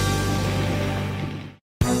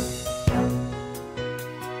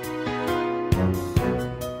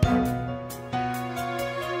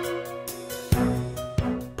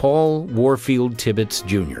 Paul Warfield Tibbets,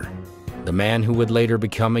 Jr., the man who would later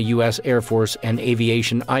become a U.S. Air Force and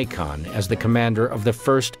aviation icon as the commander of the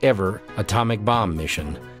first ever atomic bomb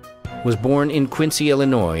mission, was born in Quincy,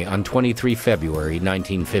 Illinois on 23 February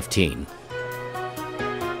 1915.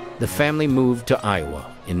 The family moved to Iowa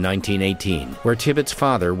in 1918, where Tibbets'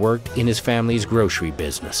 father worked in his family's grocery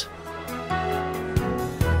business.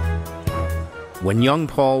 When young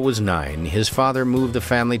Paul was 9, his father moved the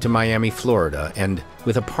family to Miami, Florida, and,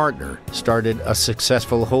 with a partner, started a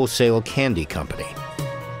successful wholesale candy company.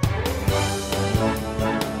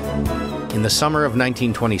 In the summer of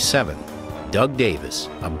 1927, Doug Davis,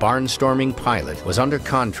 a barnstorming pilot, was under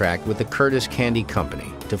contract with the Curtiss Candy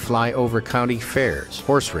Company to fly over county fairs,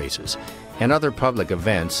 horse races, and other public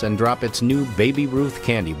events and drop its new Baby Ruth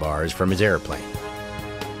candy bars from his airplane.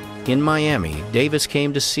 In Miami, Davis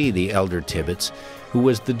came to see the elder Tibbets, who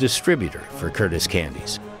was the distributor for Curtiss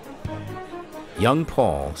Candies. Young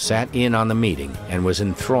Paul sat in on the meeting and was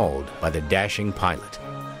enthralled by the dashing pilot.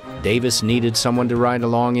 Davis needed someone to ride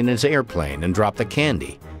along in his airplane and drop the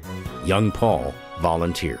candy. Young Paul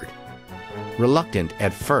volunteered. Reluctant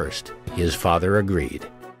at first, his father agreed.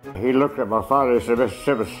 He looked at my father and said, "Mr.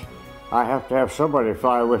 Tibbets, I have to have somebody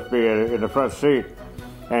fly with me in the front seat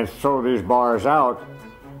and throw these bars out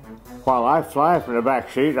While I fly from the back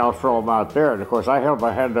seat, I'll throw them out there. And of course, I held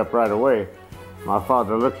my hand up right away. My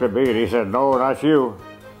father looked at me and he said, "No, not you."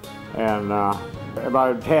 And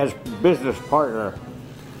my dad's business partner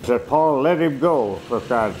said, "Paul, let him go, for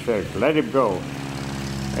God's sake, let him go."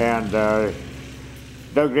 And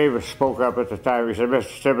Doug Davis spoke up at the time. He said,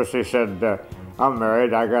 "Mr. Tibbets," he said, "I'm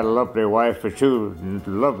married. I got a lovely wife with 2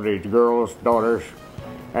 lovely girls, daughters."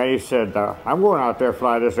 And he said, "I'm going out there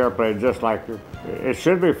fly this airplane just like it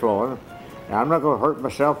should be flown. And I'm not going to hurt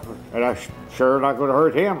myself, and I'm sure not going to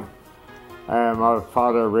hurt him." And my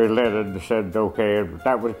father relented and said, "Okay."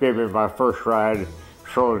 That was gave me my first ride,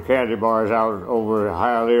 throwing candy bars out over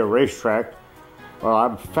Hialeah racetrack. Well,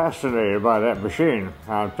 I'm fascinated by that machine.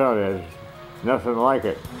 I'm telling you, there's nothing like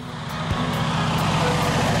it.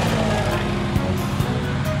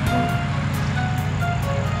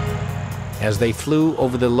 As they flew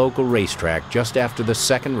over the local racetrack just after the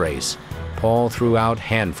second race, Paul threw out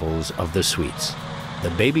handfuls of the sweets. The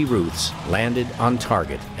Baby Ruths landed on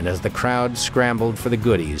target, and as the crowd scrambled for the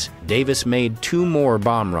goodies, Davis made 2 more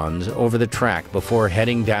bomb runs over the track before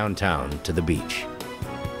heading downtown to the beach.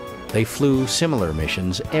 They flew similar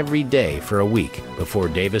missions every day for a week before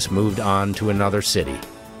Davis moved on to another city.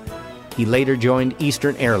 He later joined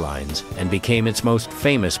Eastern Airlines and became its most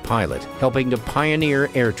famous pilot, helping to pioneer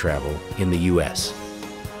air travel in the U.S.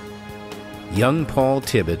 Young Paul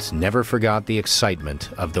Tibbets never forgot the excitement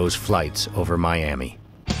of those flights over Miami.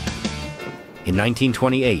 In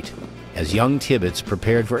 1928, as young Tibbets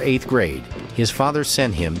prepared for 8th grade, his father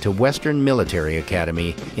sent him to Western Military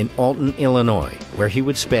Academy in Alton, Illinois, where he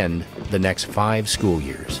would spend the next 5 school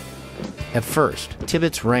years. At first,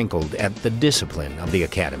 Tibbets rankled at the discipline of the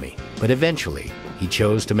academy, but eventually he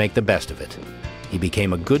chose to make the best of it. He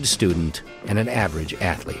became a good student and an average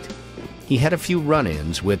athlete. He had a few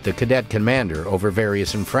run-ins with the cadet commander over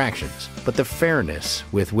various infractions, but the fairness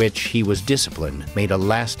with which he was disciplined made a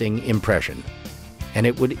lasting impression, and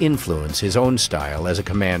it would influence his own style as a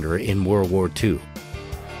commander in World War II.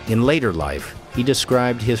 In later life, he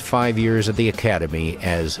described his 5 years at the academy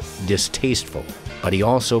as distasteful, but he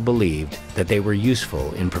also believed that they were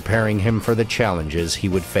useful in preparing him for the challenges he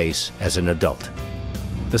would face as an adult.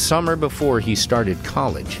 The summer before he started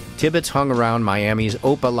college, Tibbets hung around Miami's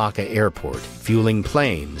Opa-locka Airport, fueling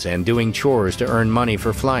planes and doing chores to earn money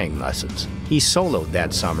for flying lessons. He soloed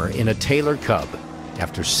that summer in a Taylor Cub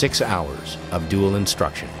after 6 hours of dual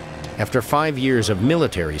instruction. After 5 years of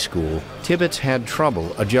military school, Tibbets had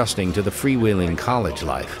trouble adjusting to the freewheeling college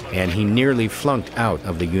life, and he nearly flunked out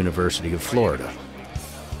of the University of Florida.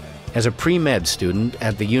 As a pre-med student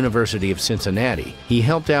at the University of Cincinnati, he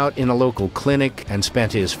helped out in a local clinic and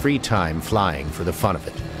spent his free time flying for the fun of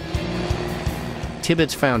it.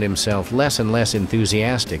 Tibbets found himself less and less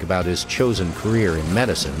enthusiastic about his chosen career in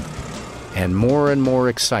medicine and more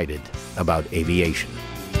excited about aviation.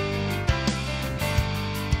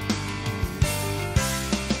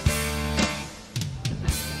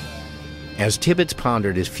 As Tibbets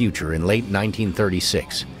pondered his future in late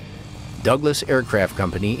 1936, Douglas Aircraft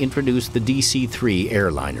Company introduced the DC-3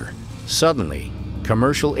 airliner. Suddenly,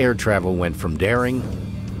 commercial air travel went from daring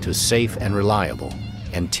to safe and reliable,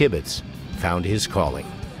 and Tibbets found his calling.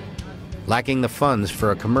 Lacking the funds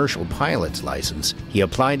for a commercial pilot's license, he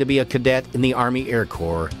applied to be a cadet in the Army Air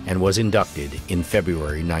Corps and was inducted in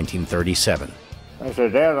February 1937. I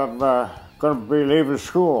said, "Dad, I'm going to be leaving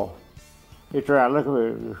school." He tried, "Look at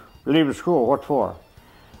me, leaving school, what for?"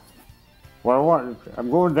 "Well, I'm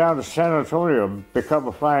going down to San Antonio to become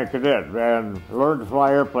a flying cadet and learn to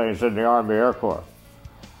fly airplanes in the Army Air Corps."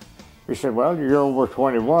 He said, "Well, you're over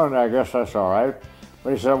 21, I guess that's all right."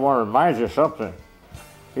 But he said, "I want to remind you of something."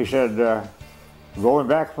 He said, "Going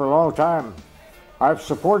back for a long time, I've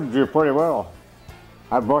supported you pretty well.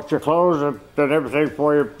 I bought your clothes and done everything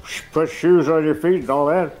for you, put shoes on your feet and all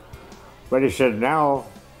that." But he said, "Now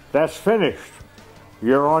that's finished.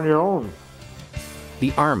 You're on your own."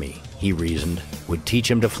 The Army, he reasoned, would teach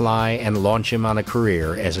him to fly and launch him on a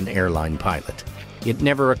career as an airline pilot. It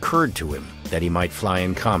never occurred to him that he might fly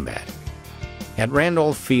in combat. At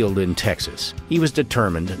Randolph Field in Texas, he was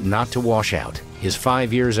determined not to wash out. His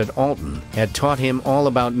 5 years at Alton had taught him all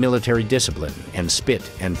about military discipline and spit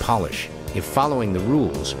and polish. If following the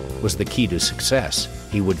rules was the key to success,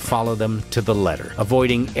 he would follow them to the letter,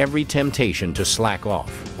 avoiding every temptation to slack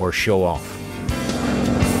off or show off.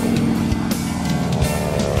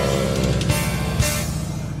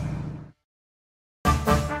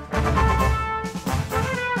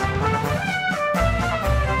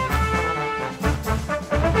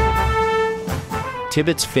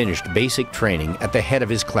 Tibbets finished basic training at the head of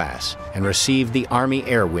his class and received the Army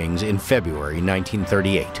Air Wings in February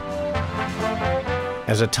 1938.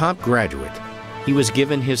 As a top graduate, he was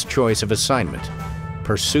given his choice of assignment: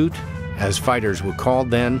 pursuit, as fighters were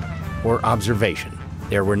called then, or observation.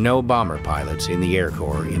 There were no bomber pilots in the Air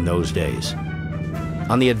Corps in those days.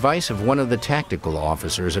 On the advice of one of the tactical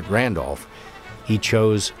officers at Randolph, he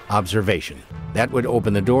chose observation. That would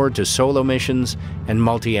open the door to solo missions and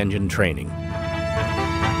multi-engine training.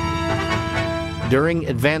 During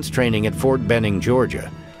advanced training at Fort Benning,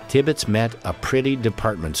 Georgia, Tibbets met a pretty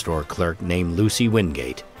department store clerk named Lucy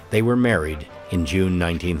Wingate. They were married in June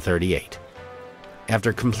 1938.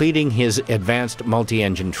 After completing his advanced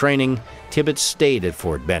multi-engine training, Tibbets stayed at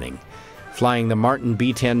Fort Benning, flying the Martin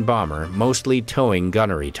B-10 bomber, mostly towing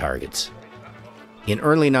gunnery targets. In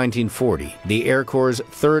early 1940, the Air Corps'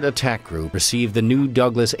 3rd Attack Group received the new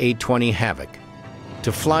Douglas A-20 Havoc.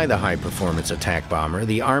 To fly the high-performance attack bomber,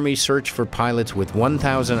 the Army searched for pilots with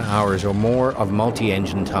 1,000 hours or more of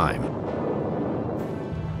multi-engine time.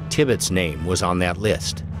 Tibbets' name was on that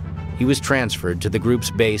list. He was transferred to the group's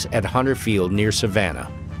base at Hunter Field near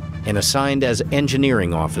Savannah and assigned as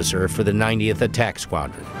engineering officer for the 90th Attack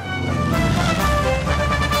Squadron.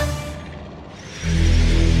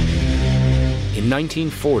 In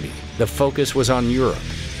 1940, the focus was on Europe,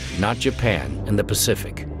 not Japan and the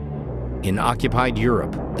Pacific. In occupied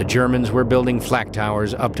Europe, the Germans were building flak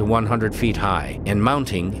towers up to 100 feet high and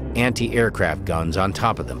mounting anti-aircraft guns on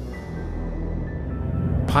top of them.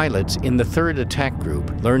 Pilots in the 3rd Attack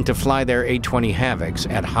Group learned to fly their A-20 Havocs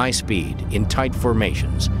at high speed in tight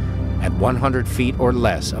formations, at 100 feet or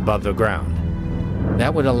less above the ground.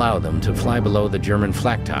 That would allow them to fly below the German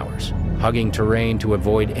flak towers, hugging terrain to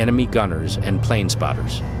avoid enemy gunners and plane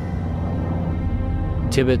spotters.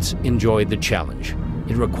 Tibbets enjoyed the challenge.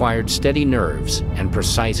 It required steady nerves and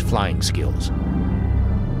precise flying skills.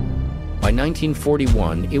 By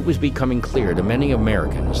 1941, it was becoming clear to many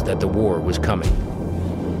Americans that the war was coming.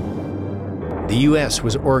 The U.S.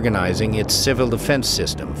 was organizing its civil defense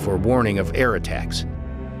system for warning of air attacks.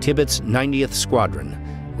 Tibbets' 90th Squadron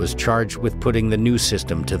was charged with putting the new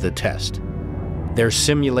system to the test. Their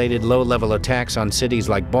simulated low-level attacks on cities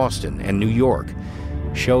like Boston and New York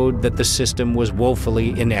showed that the system was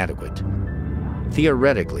woefully inadequate.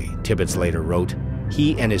 Theoretically, Tibbets later wrote,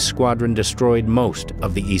 he and his squadron destroyed most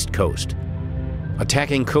of the East Coast.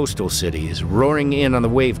 Attacking coastal cities, roaring in on the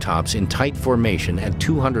wave tops in tight formation at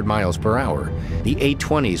 200 miles per hour, the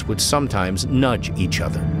A-20s would sometimes nudge each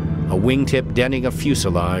other, a wingtip denting a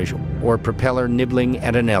fuselage or propeller nibbling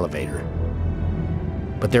at an elevator.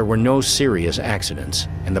 But there were no serious accidents,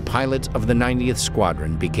 and the pilots of the 90th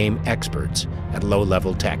Squadron became experts at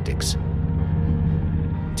low-level tactics.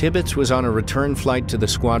 Tibbets was on a return flight to the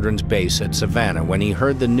squadron's base at Savannah when he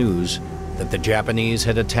heard the news that the Japanese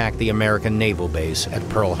had attacked the American naval base at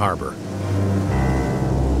Pearl Harbor.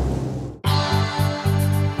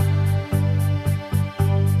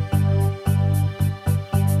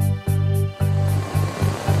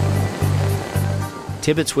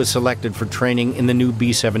 Tibbets was selected for training in the new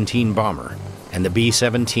B-17 bomber, and the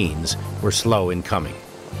B-17s were slow in coming.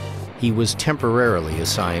 He was temporarily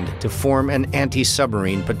assigned to form an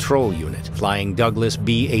anti-submarine patrol unit, flying Douglas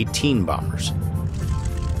B-18 bombers.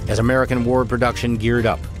 As American war production geared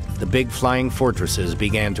up, the big flying fortresses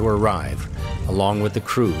began to arrive, along with the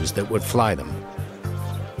crews that would fly them.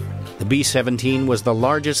 The B-17 was the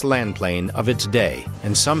largest land plane of its day,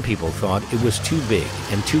 and some people thought it was too big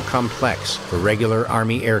and too complex for regular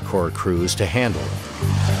Army Air Corps crews to handle.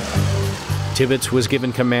 Tibbets was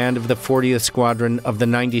given command of the 40th Squadron of the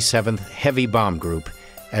 97th Heavy Bomb Group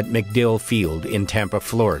at MacDill Field in Tampa,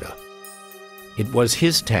 Florida. It was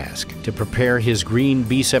his task to prepare his green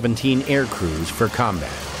B-17 air crews for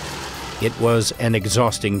combat. It was an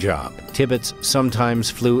exhausting job. Tibbets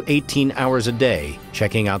sometimes flew 18 hours a day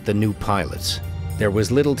checking out the new pilots. There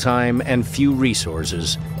was little time and few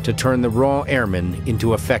resources to turn the raw airmen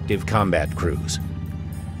into effective combat crews.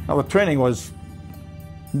 Now, the training was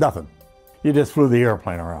nothing. You just flew the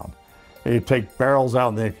airplane around. You'd take barrels out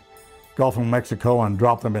in the Gulf of Mexico and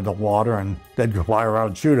drop them into water, and they'd fly around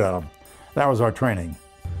and shoot at them. That was our training.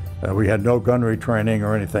 We had no gunnery training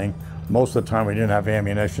or anything. Most of the time we didn't have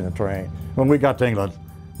ammunition to train. When we got to England,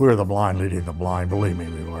 we were the blind leading the blind. Believe me,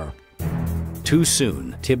 we were. Too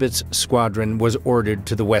soon, Tibbets' squadron was ordered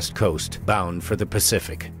to the West Coast, bound for the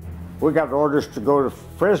Pacific. We got orders to go to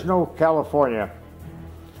Fresno, California.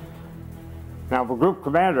 Now, the group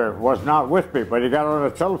commander was not with me, but he got on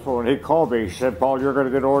the telephone. He called me. He said, Paul, you're going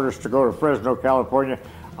to get orders to go to Fresno, California.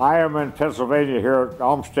 I am in Pennsylvania here at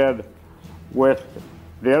Olmsted with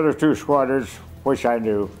the other two squadrons, which I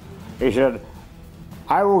knew. He said,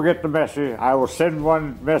 I will get the message. I will send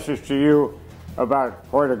one message to you about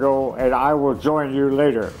where to go, and I will join you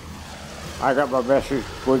later. I got my message.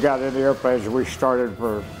 We got in the airplanes and we started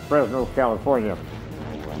for Fresno, California.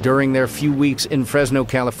 During their few weeks in Fresno,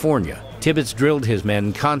 California, Tibbets drilled his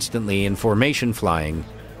men constantly in formation flying,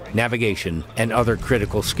 navigation, and other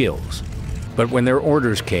critical skills. But when their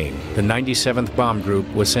orders came, the 97th Bomb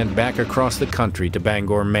Group was sent back across the country to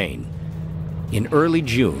Bangor, Maine. In early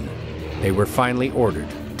June, they were finally ordered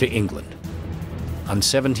to England. On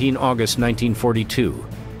 17 August 1942,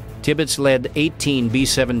 Tibbets led 18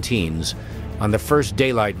 B-17s on the first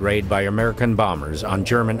daylight raid by American bombers on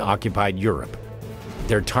German-occupied Europe.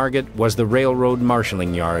 Their target was the railroad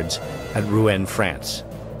marshalling yards at Rouen, France.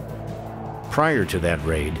 Prior to that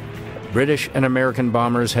raid, British and American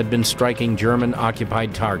bombers had been striking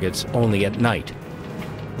German-occupied targets only at night.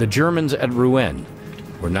 The Germans at Rouen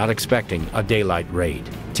were not expecting a daylight raid.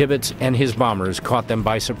 Tibbets and his bombers caught them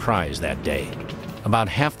by surprise that day. About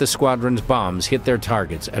half the squadron's bombs hit their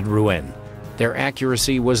targets at Rouen. Their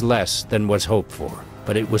accuracy was less than was hoped for,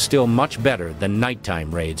 but it was still much better than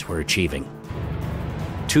nighttime raids were achieving.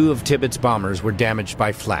 2 of Tibbets' bombers were damaged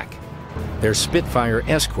by flak. Their Spitfire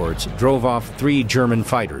escorts drove off 3 German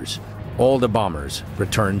fighters. All the bombers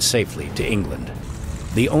returned safely to England.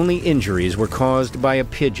 The only injuries were caused by a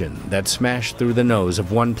pigeon that smashed through the nose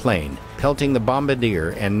of one plane, pelting the bombardier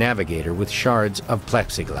and navigator with shards of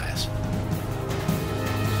plexiglass.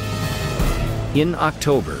 In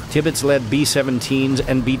October, Tibbets led B-17s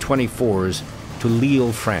and B-24s to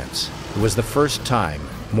Lille, France. It was the first time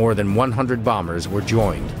more than 100 bombers were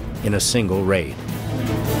joined in a single raid.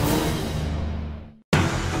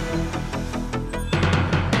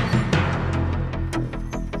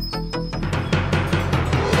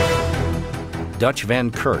 Dutch Van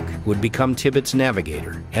Kirk would become Tibbets'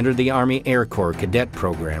 navigator, entered the Army Air Corps cadet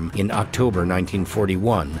program in October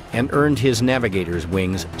 1941, and earned his navigator's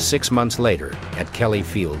wings 6 months later at Kelly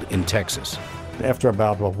Field in Texas. After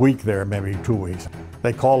about a week there, maybe 2 weeks,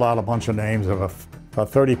 they called out a bunch of names of about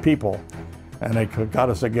 30 people, and they got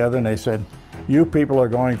us together and they said, "You people are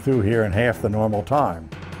going through here in half the normal time."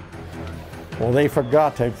 Well, they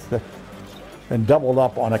forgot and doubled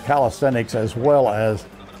up on the calisthenics as well as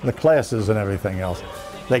the classes and everything else.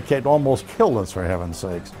 They almost killed us, for heaven's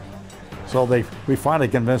sakes. So we finally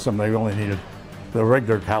convinced them they only needed the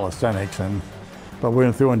regular calisthenics, but we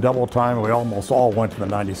went through in double time and we almost all went to the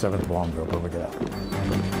 97th Bomb Group over there.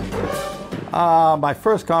 My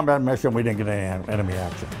first combat mission, we didn't get any enemy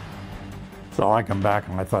action. So I come back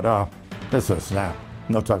and I thought, oh, this is a snap,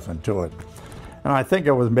 no touching to it. And I think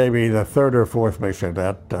it was maybe the 3rd or 4th mission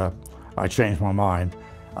that I changed my mind.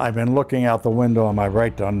 I've been looking out the window on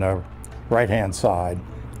the right-hand side.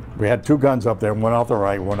 We had 2 guns up there, one out the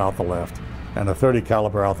right, one out the left, and a 30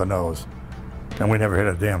 caliber out the nose. And we never hit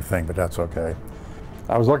a damn thing, but that's okay.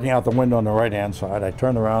 I was looking out the window on the right-hand side. I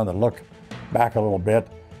turned around and looked back a little bit,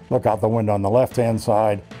 look out the window on the left-hand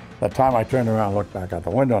side. The time I turned around and looked back out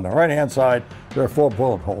the window on the right-hand side, there were 4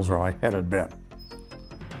 bullet holes where my head had been.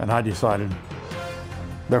 And I decided,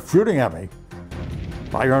 they're shooting at me.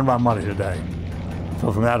 I earned my money today.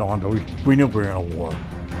 So from that on, we knew we were in a war.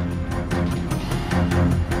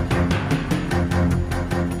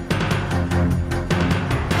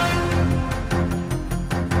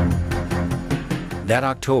 That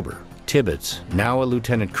October, Tibbets, now a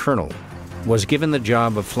lieutenant colonel, was given the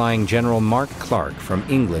job of flying General Mark Clark from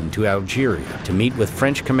England to Algeria to meet with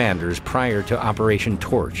French commanders prior to Operation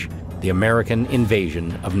Torch, the American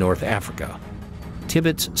invasion of North Africa.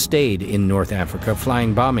 Tibbets stayed in North Africa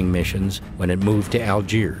flying bombing missions when it moved to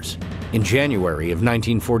Algiers. In January of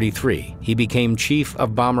 1943, he became Chief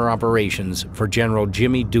of Bomber Operations for General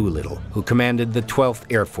Jimmy Doolittle, who commanded the 12th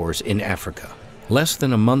Air Force in Africa. Less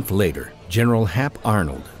than a month later, General Hap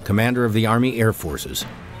Arnold, commander of the Army Air Forces,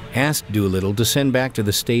 asked Doolittle to send back to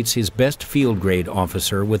the States his best field grade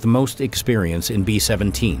officer with the most experience in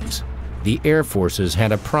B-17s. The Air Forces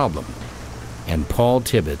had a problem, and Paul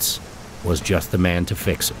Tibbets was just the man to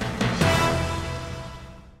fix it.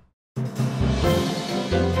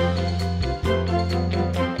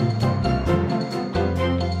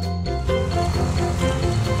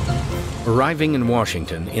 Arriving in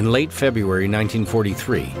Washington in late February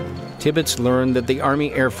 1943, Tibbets learned that the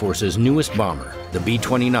Army Air Force's newest bomber, the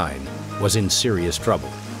B-29, was in serious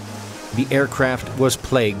trouble. The aircraft was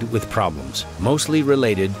plagued with problems, mostly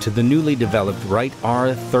related to the newly developed Wright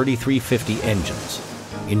R-3350 engines.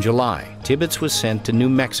 In July, Tibbets was sent to New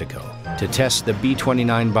Mexico to test the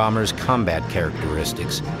B-29 bomber's combat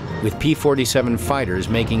characteristics, with P-47 fighters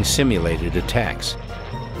making simulated attacks.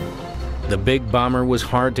 The big bomber was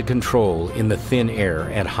hard to control in the thin air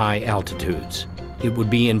at high altitudes. It would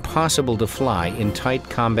be impossible to fly in tight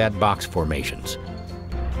combat box formations.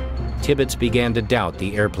 Tibbets began to doubt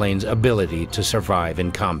the airplane's ability to survive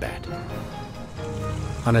in combat.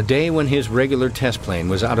 On a day when his regular test plane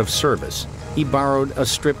was out of service, he borrowed a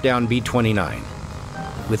stripped-down B-29.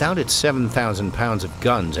 Without its 7,000 pounds of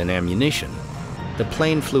guns and ammunition, the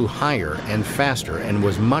plane flew higher and faster and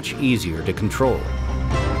was much easier to control.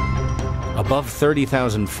 Above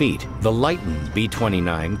 30,000 feet, the lightened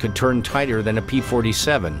B-29 could turn tighter than a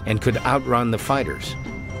P-47 and could outrun the fighters.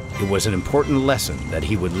 It was an important lesson that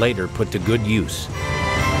he would later put to good use.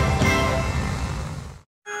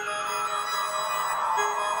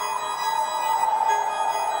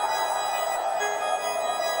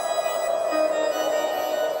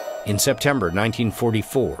 In September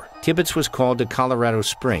 1944, Tibbets was called to Colorado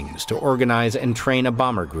Springs to organize and train a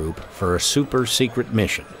bomber group for a super-secret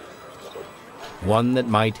mission, one that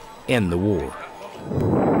might end the war.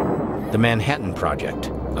 The Manhattan Project,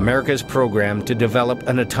 America's program to develop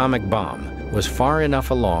an atomic bomb, was far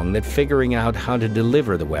enough along that figuring out how to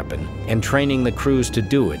deliver the weapon and training the crews to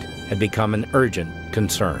do it had become an urgent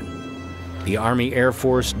concern. The Army Air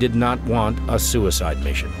Force did not want a suicide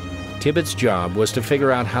mission. Tibbets' job was to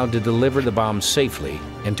figure out how to deliver the bomb safely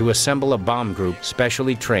and to assemble a bomb group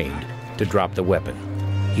specially trained to drop the weapon.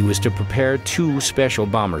 He was to prepare 2 special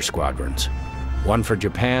bomber squadrons, one for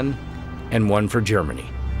Japan and one for Germany.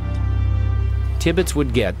 Tibbets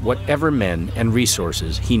would get whatever men and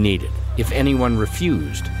resources he needed. If anyone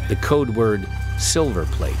refused, the code word "silver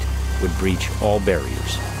plate" would breach all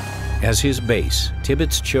barriers. As his base,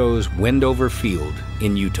 Tibbets chose Wendover Field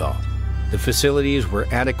in Utah. The facilities were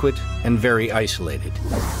adequate and very isolated.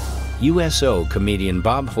 USO comedian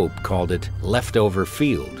Bob Hope called it Leftover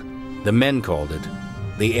Field. The men called it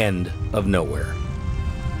the end of nowhere.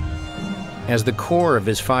 As the core of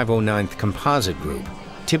his 509th Composite Group,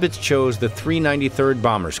 Tibbets chose the 393rd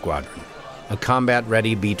Bomber Squadron, a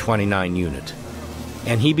combat-ready B-29 unit.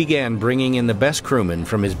 And he began bringing in the best crewmen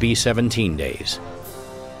from his B-17 days.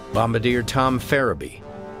 Bombardier Tom Farabee,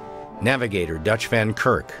 navigator Dutch Van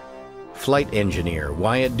Kirk, flight engineer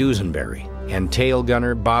Wyatt Dusenberry, and tail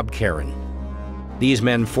gunner Bob Karen. These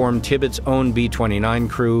men formed Tibbets' own B-29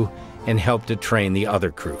 crew and helped to train the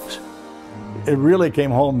other crews. It really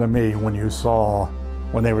came home to me when you saw,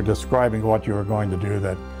 when they were describing what you were going to do,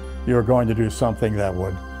 that you were going to do something that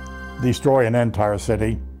would destroy an entire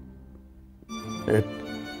city. It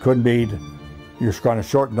could be you're going to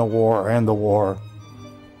shorten the war or end the war.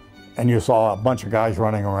 And you saw a bunch of guys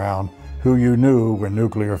running around who you knew were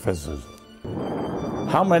nuclear physicists.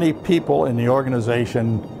 How many people in the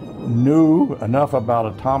organization knew enough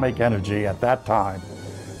about atomic energy at that time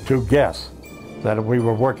to guess that we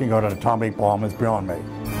were working on an atomic bomb is beyond me.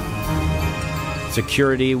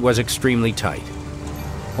 Security was extremely tight.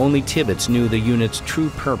 Only Tibbets knew the unit's true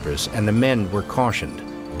purpose, and the men were cautioned,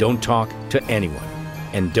 don't talk to anyone,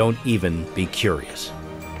 and don't even be curious.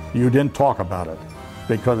 You didn't talk about it,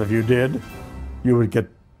 because if you did, you would get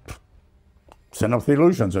sent up the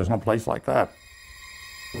illusions. There's no place like that.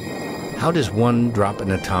 How does one drop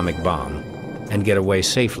an atomic bomb and get away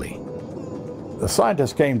safely? The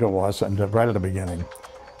scientists came to us and right at the beginning,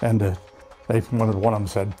 and one of them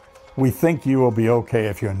said, "We think you will be okay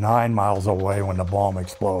if you're 9 miles away when the bomb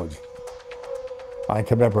explodes." I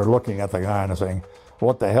can remember looking at the guy and saying,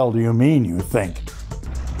 "What the hell do you mean you think?"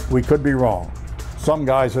 We could be wrong. Some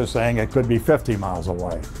guys are saying it could be 50 miles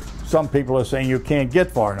away. Some people are saying you can't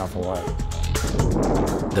get far enough away.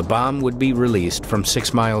 The bomb would be released from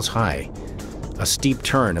 6 miles high. A steep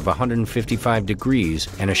turn of 155 degrees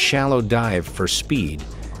and a shallow dive for speed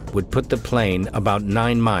would put the plane about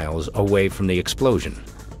 9 miles away from the explosion.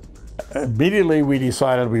 Immediately we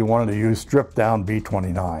decided we wanted to use stripped-down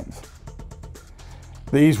B-29s.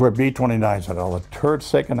 These were B-29s with all the turrets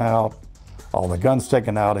taken out, all the guns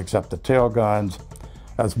taken out except the tail guns,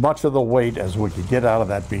 as much of the weight as we could get out of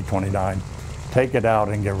that B-29, take it out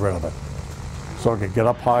and get rid of it, so it could get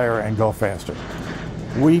up higher and go faster.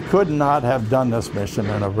 We could not have done this mission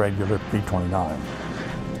in a regular B-29.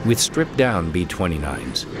 With stripped-down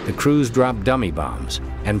B-29s, the crews dropped dummy bombs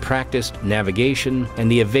and practiced navigation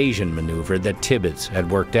and the evasion maneuver that Tibbets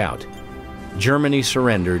had worked out. Germany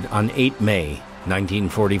surrendered on 8 May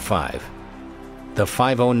 1945. The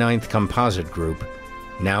 509th Composite Group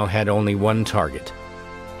now had only one target: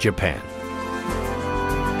 Japan.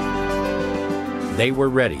 They were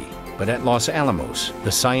ready, but at Los Alamos,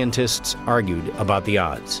 the scientists argued about the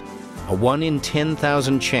odds. A 1 in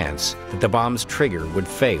 10,000 chance that the bomb's trigger would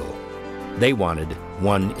fail. They wanted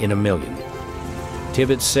 1 in a million.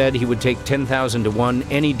 Tibbets said he would take 10,000 to 1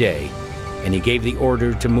 any day, and he gave the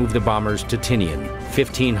order to move the bombers to Tinian,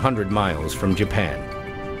 1,500 miles from Japan.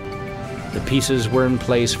 The pieces were in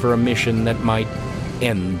place for a mission that might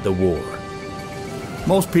end the war.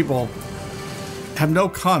 Most people have no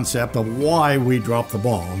concept of why we dropped the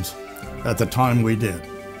bombs at the time we did.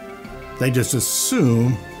 They just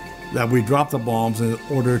assume that we dropped the bombs in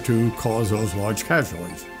order to cause those large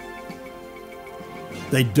casualties.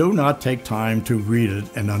 They do not take time to read it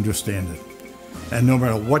and understand it. And no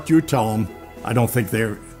matter what you tell them, I don't think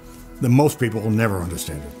most people will never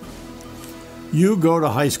understand it. You go to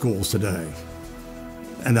high schools today,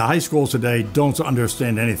 and the high schools today don't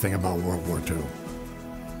understand anything about World War II.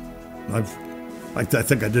 I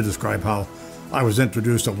think I did describe how I was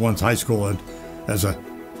introduced at one's high school as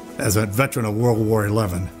a veteran of World War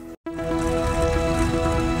XI.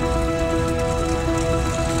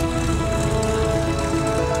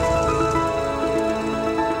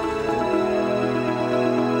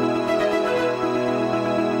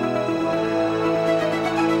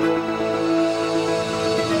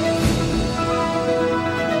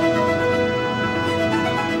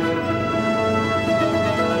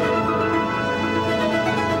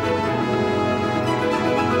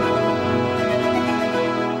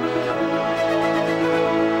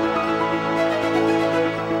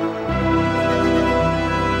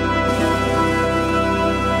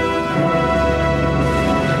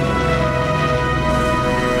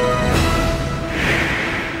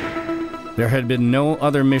 There had been no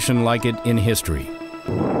other mission like it in history.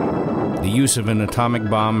 The use of an atomic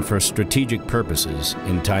bomb for strategic purposes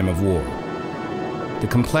in time of war. The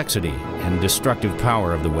complexity and destructive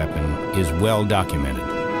power of the weapon is well documented.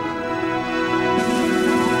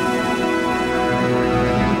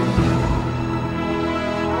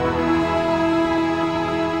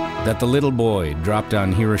 That the little boy dropped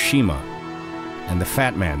on Hiroshima and the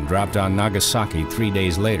fat man dropped on Nagasaki 3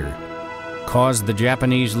 days later caused the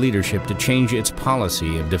Japanese leadership to change its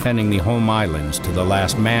policy of defending the home islands to the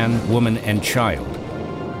last man, woman, and child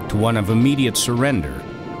to one of immediate surrender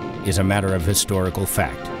is a matter of historical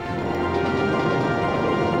fact.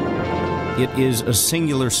 It is a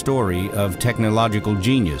singular story of technological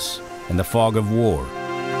genius and the fog of war,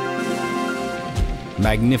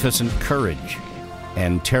 magnificent courage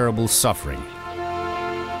and terrible suffering,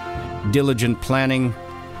 diligent planning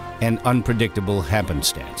and unpredictable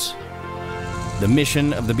happenstance. The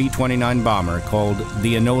mission of the B-29 bomber, called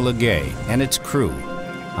the Enola Gay, and its crew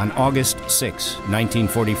on August 6,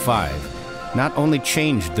 1945, not only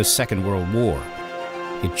changed the Second World War,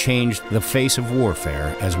 it changed the face of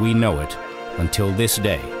warfare as we know it until this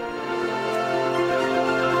day.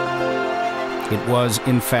 It was,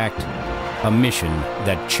 in fact, a mission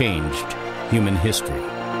that changed human history.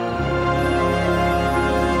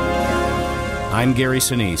 I'm Gary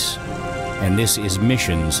Sinise, and this is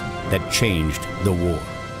Missions That Changed the War.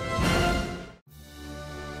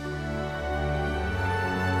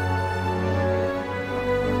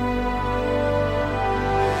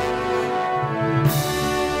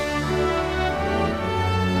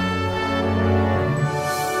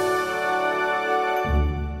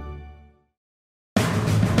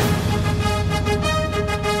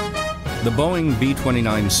 The Boeing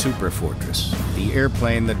B-29 Superfortress, the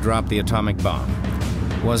airplane that dropped the atomic bomb,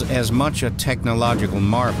 was as much a technological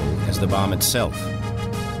marvel as the bomb itself.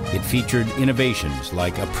 It featured innovations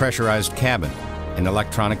like a pressurized cabin, an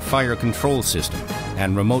electronic fire control system,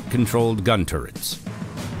 and remote-controlled gun turrets.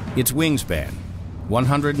 Its wingspan,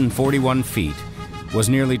 141 feet, was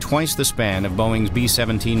nearly twice the span of Boeing's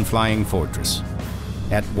B-17 Flying Fortress.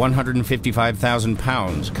 At 155,000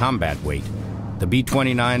 pounds combat weight, the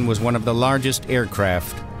B-29 was one of the largest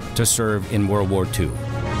aircraft to serve in World War II.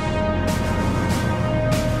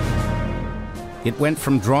 It went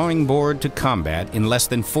from drawing board to combat in less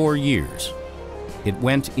than 4 years. It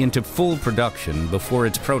went into full production before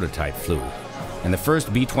its prototype flew, and the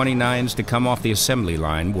first B-29s to come off the assembly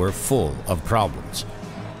line were full of problems.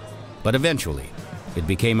 But eventually, it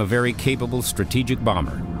became a very capable strategic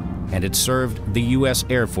bomber, and it served the U.S.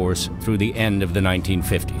 Air Force through the end of the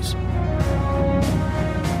 1950s.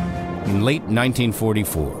 In late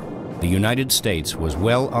 1944, the United States was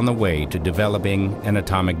well on the way to developing an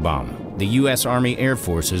atomic bomb. The U.S. Army Air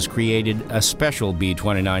Forces created a special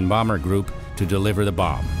B-29 bomber group to deliver the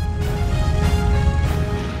bomb.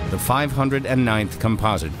 The 509th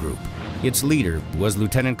Composite Group. Its leader was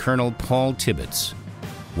Lieutenant Colonel Paul Tibbets,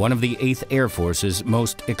 one of the 8th Air Force's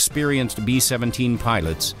most experienced B-17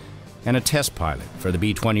 pilots and a test pilot for the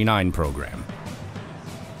B-29 program.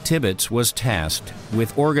 Tibbets was tasked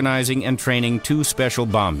with organizing and training 2 special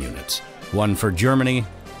bomb units, one for Germany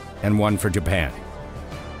and one for Japan.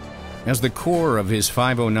 As the core of his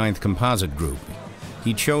 509th Composite Group,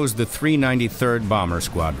 he chose the 393rd Bomber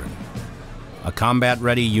Squadron, a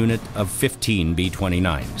combat-ready unit of 15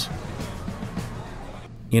 B-29s.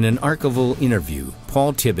 In an archival interview,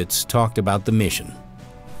 Paul Tibbets talked about the mission.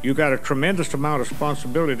 You got a tremendous amount of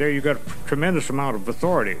responsibility there. You got a tremendous amount of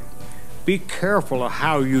authority. Be careful of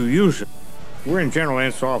how you use it. We're in General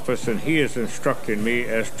Ent's office, and he is instructing me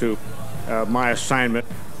as to my assignment.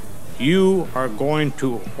 You are going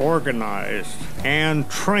to organize and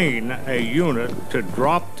train a unit to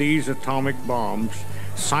drop these atomic bombs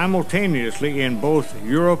simultaneously in both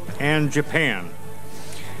Europe and Japan.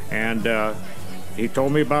 And he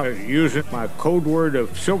told me about using my code word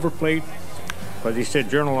of silverplate, because he said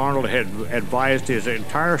General Arnold had advised his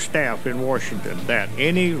entire staff in Washington that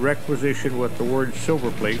any requisition with the word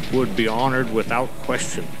silverplate would be honored without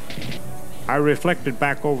question. I reflected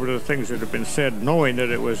back over the things that had been said, knowing that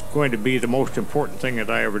it was going to be the most important thing that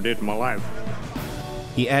I ever did in my life.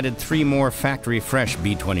 He added 3 more factory-fresh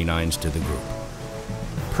B-29s to the group,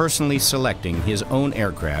 personally selecting his own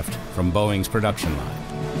aircraft from Boeing's production line.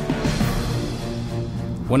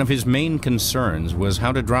 One of his main concerns was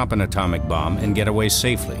how to drop an atomic bomb and get away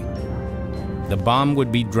safely. The bomb would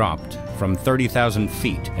be dropped from 30,000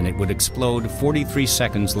 feet and it would explode 43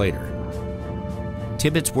 seconds later.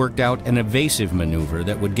 Tibbets worked out an evasive maneuver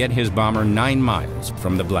that would get his bomber 9 miles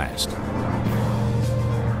from the blast.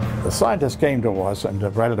 The scientists came to us and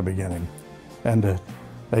right at the beginning, and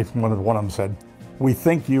one of them said, "We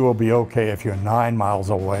think you will be okay if you're 9 miles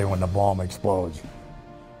away when the bomb explodes."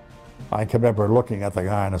 I can remember looking at the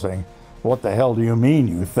guy and saying, "What the hell do you mean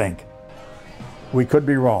you think?" We could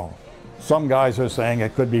be wrong. Some guys are saying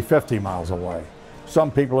it could be 50 miles away.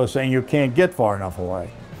 Some people are saying you can't get far enough away.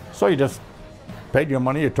 So you just paid your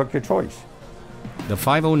money, you took your choice. The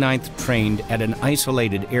 509th trained at an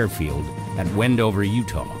isolated airfield at Wendover,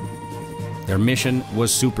 Utah. Their mission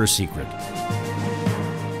was super secret.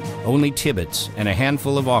 Only Tibbets and a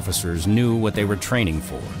handful of officers knew what they were training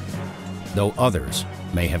for, though others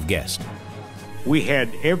may have guessed. We had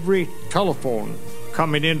every telephone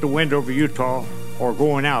coming into Wendover, Utah, or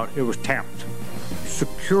going out, it was tapped.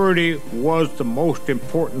 Security was the most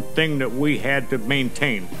important thing that we had to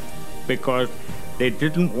maintain, because they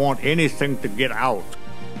didn't want anything to get out.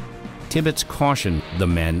 Tibbets cautioned the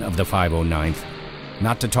men of the 509th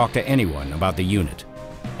not to talk to anyone about the unit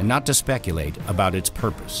and not to speculate about its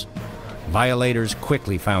purpose. Violators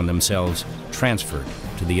quickly found themselves transferred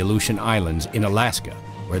to the Aleutian Islands in Alaska,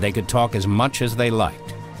 where they could talk as much as they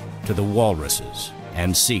liked to the walruses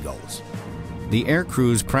and seagulls. The air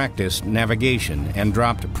crews practiced navigation and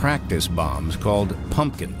dropped practice bombs called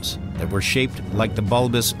pumpkins that were shaped like the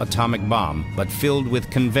bulbous atomic bomb but filled with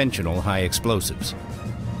conventional high explosives.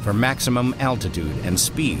 For maximum altitude and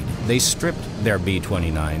speed, they stripped their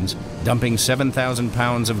B-29s, dumping 7,000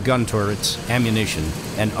 pounds of gun turrets, ammunition,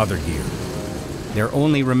 and other gear. Their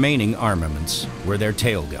only remaining armaments were their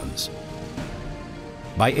tail guns.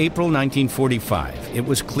 By April 1945, it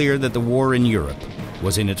was clear that the war in Europe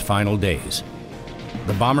was in its final days.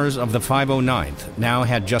 The bombers of the 509th now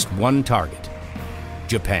had just one target: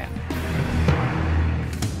 Japan.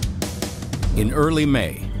 In early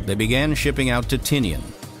May, they began shipping out to Tinian,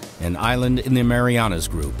 an island in the Marianas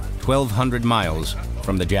Group, 1,200 miles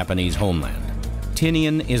from the Japanese homeland.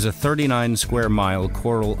 Tinian is a 39-square-mile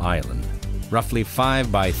coral island, roughly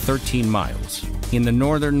 5 by 13 miles, in the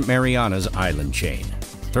northern Marianas island chain,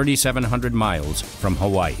 3,700 miles from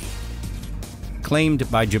Hawaii.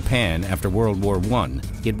 Claimed by Japan after World War I,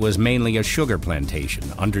 it was mainly a sugar plantation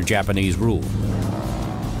under Japanese rule.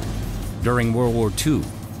 During World War II,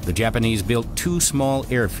 the Japanese built 2 small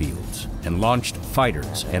airfields and launched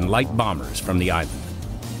fighters and light bombers from the island.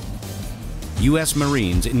 U.S.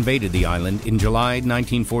 Marines invaded the island in July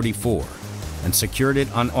 1944 and secured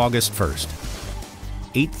it on August 1st.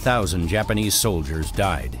 8,000 Japanese soldiers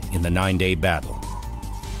died in the 9-day battle.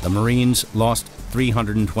 The Marines lost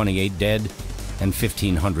 328 dead and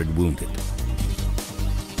 1,500 wounded.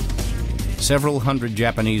 Several hundred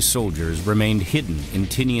Japanese soldiers remained hidden in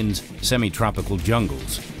Tinian's semi-tropical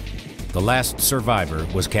jungles. The last survivor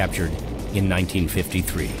was captured in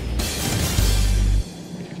 1953.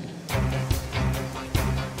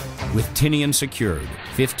 With Tinian secured,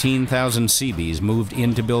 15,000 Seabees moved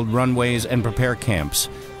in to build runways and prepare camps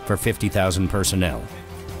for 50,000 personnel.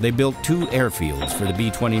 They built 2 airfields for the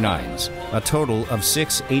B-29s, a total of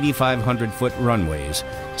 6 8,500-foot runways,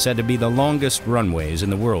 said to be the longest runways in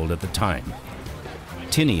the world at the time.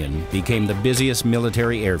 Tinian became the busiest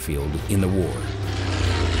military airfield in the war.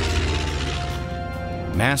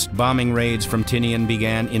 Massed bombing raids from Tinian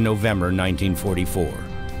began in November 1944.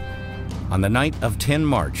 On the night of 10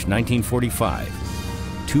 March 1945,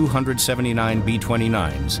 279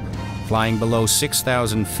 B-29s, flying below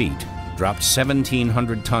 6,000 feet, dropped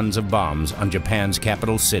 1,700 tons of bombs on Japan's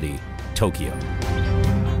capital city, Tokyo.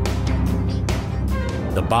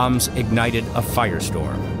 The bombs ignited a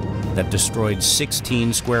firestorm that destroyed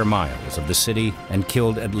 16 square miles of the city and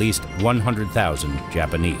killed at least 100,000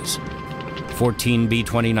 Japanese. 14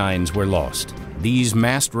 B-29s were lost. These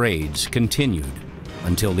massed raids continued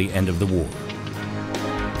until the end of the war.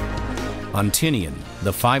 On Tinian,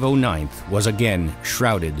 the 509th was again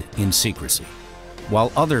shrouded in secrecy.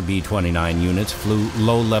 While other B-29 units flew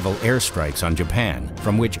low-level airstrikes on Japan,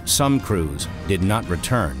 from which some crews did not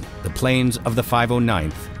return, the planes of the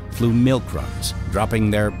 509th flew milk runs, dropping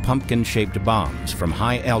their pumpkin-shaped bombs from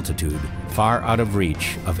high altitude far out of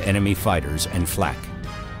reach of enemy fighters and flak.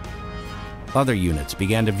 Other units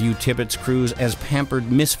began to view Tibbets' crews as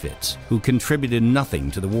pampered misfits who contributed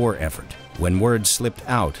nothing to the war effort. When word slipped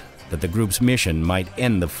out that the group's mission might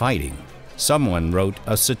end the fighting, someone wrote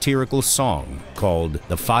a satirical song called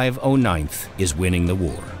 "The 509th is Winning the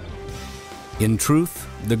War." In truth,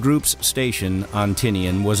 the group's station on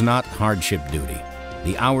Tinian was not hardship duty.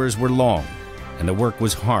 The hours were long and the work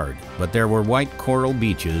was hard, but there were white coral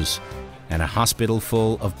beaches and a hospital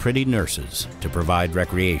full of pretty nurses to provide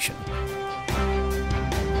recreation.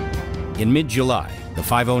 In mid-July, the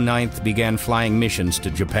 509th began flying missions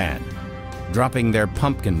to Japan, dropping their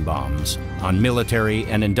pumpkin bombs on military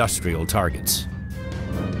and industrial targets.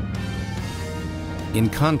 In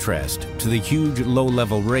contrast to the huge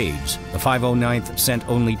low-level raids, the 509th sent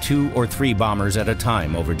only 2 or 3 bombers at a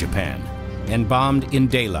time over Japan and bombed in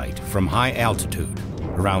daylight from high altitude,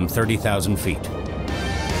 around 30,000 feet.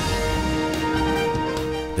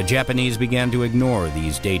 The Japanese began to ignore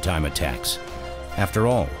these daytime attacks. After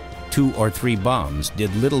all, 2 or 3 bombs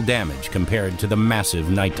did little damage compared to the massive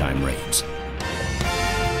nighttime raids.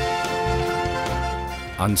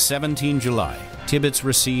 On 17 July, Tibbets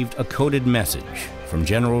received a coded message from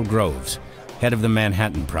General Groves, head of the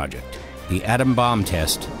Manhattan Project. The atom bomb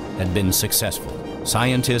test had been successful.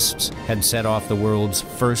 Scientists had set off the world's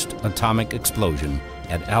first atomic explosion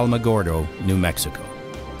at Alamogordo, New Mexico.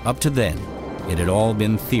 Up to then, it had all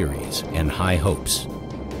been theories and high hopes.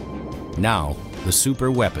 Now, the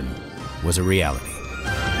super weapon was a reality.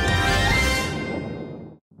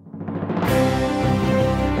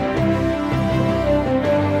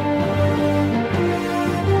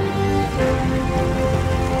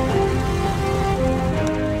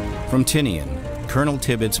 From Tinian, Colonel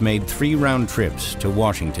Tibbets made 3 round trips to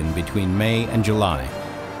Washington between May and July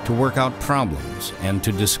to work out problems and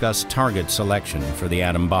to discuss target selection for the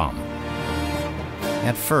atom bomb.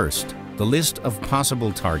 At first, the list of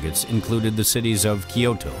possible targets included the cities of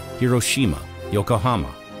Kyoto, Hiroshima,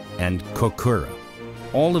 Yokohama, and Kokura.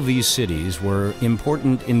 All of these cities were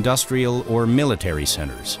important industrial or military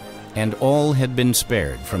centers, and all had been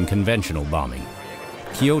spared from conventional bombing.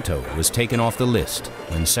 Kyoto was taken off the list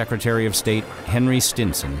when Secretary of State Henry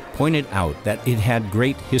Stinson pointed out that it had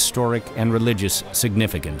great historic and religious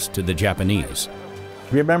significance to the Japanese.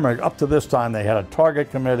 Remember, up to this time, they had a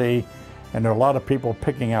target committee, and there were a lot of people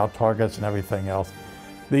picking out targets and everything else.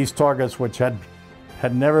 These targets, which had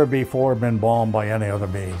never before been bombed by any other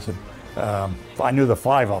means. I knew the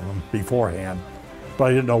 5 of them beforehand, but I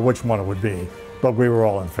didn't know which one it would be. But we were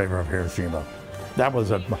all in favor of Hiroshima. That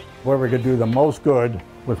was where we could do the most good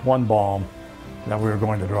with 1 bomb that we were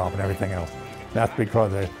going to drop and everything else. That's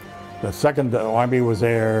because the Second Army was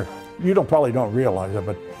there. You probably don't realize it,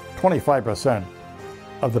 but 25%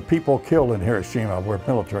 of the people killed in Hiroshima were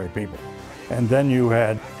military people. And then you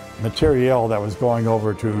had materiel that was going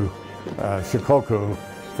over to Shikoku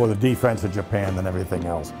for the defense of Japan and everything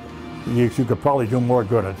else. You could probably do more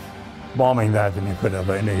good at bombing that than you could have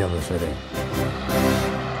any other city.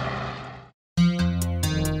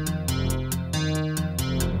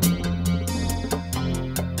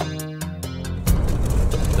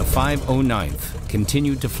 The 509th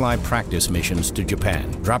continued to fly practice missions to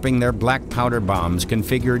Japan, dropping their black powder bombs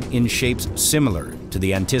configured in shapes similar to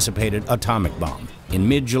the anticipated atomic bomb. In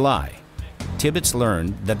mid-July, Tibbets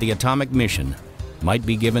learned that the atomic mission might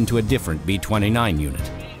be given to a different B-29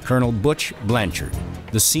 unit. Colonel Butch Blanchard,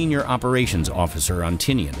 the senior operations officer on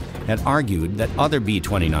Tinian, had argued that other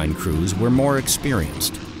B-29 crews were more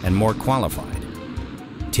experienced and more qualified.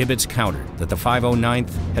 Tibbets countered that the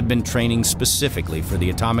 509th had been training specifically for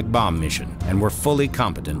the atomic bomb mission and were fully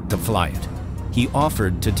competent to fly it. He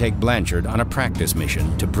offered to take Blanchard on a practice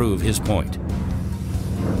mission to prove his point.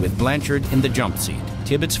 With Blanchard in the jump seat,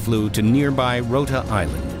 Tibbets flew to nearby Rota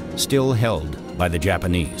Island, still held by the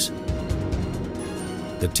Japanese.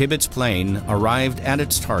 The Tibbets plane arrived at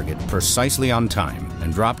its target precisely on time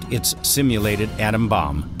and dropped its simulated atom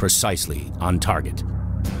bomb precisely on target.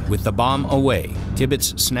 With the bomb away,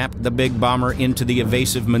 Tibbets snapped the big bomber into the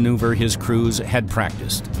evasive maneuver his crews had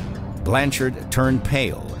practiced. Blanchard turned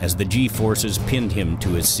pale as the G-forces pinned him to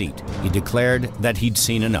his seat. He declared that he'd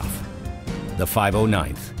seen enough. The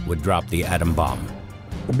 509th would drop the atom bomb.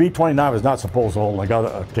 The B-29 was not supposed to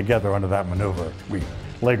hold together under that maneuver, we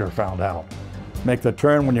later found out. Make the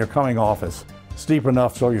turn when you're coming off is steep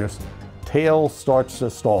enough so your tail starts to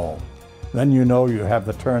stall. Then you know you have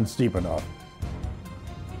the turn steep enough.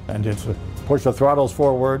 And it's push the throttles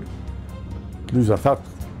forward, lose a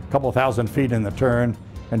couple thousand feet in the turn,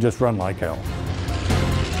 and just run like hell.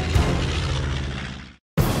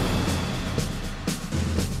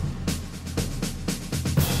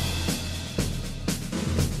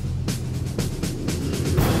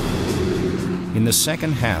 In the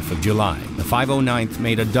second half of July, the 509th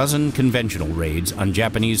made a dozen conventional raids on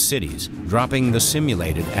Japanese cities, dropping the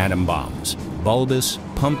simulated atom bombs, bulbous,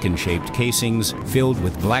 pumpkin-shaped casings filled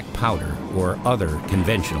with black powder or other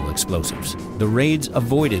conventional explosives. The raids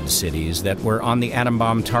avoided cities that were on the atom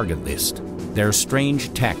bomb target list. Their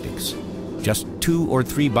strange tactics, just 2 or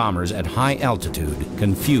 3 bombers at high altitude,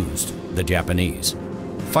 confused the Japanese.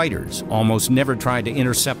 Fighters almost never tried to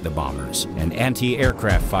intercept the bombers, and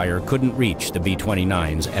anti-aircraft fire couldn't reach the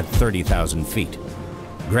B-29s at 30,000 feet.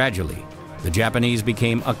 Gradually, the Japanese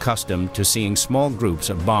became accustomed to seeing small groups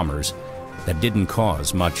of bombers that didn't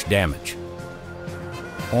cause much damage.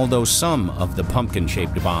 Although some of the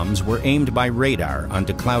pumpkin-shaped bombs were aimed by radar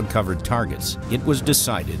onto cloud-covered targets, it was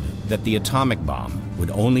decided that the atomic bomb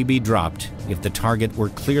would only be dropped if the target were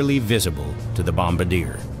clearly visible to the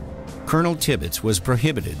bombardier. Colonel Tibbets was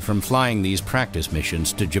prohibited from flying these practice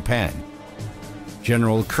missions to Japan.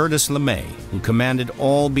 General Curtis LeMay, who commanded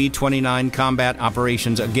all B-29 combat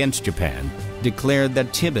operations against Japan, declared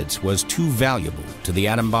that Tibbets was too valuable to the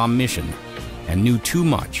atom bomb mission and knew too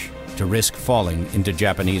much to risk falling into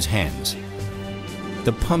Japanese hands.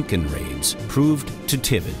 The pumpkin raids proved to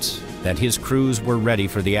Tibbets that his crews were ready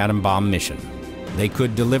for the atom bomb mission. They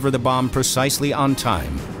could deliver the bomb precisely on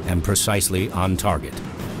time and precisely on target.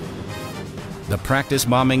 The practice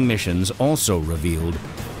bombing missions also revealed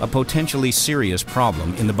a potentially serious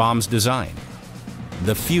problem in the bomb's design.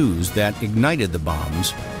 The fuse that ignited the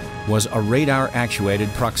bombs was a radar-actuated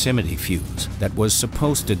proximity fuse that was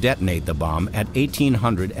supposed to detonate the bomb at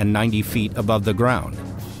 1,890 feet above the ground.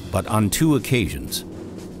 But on 2 occasions,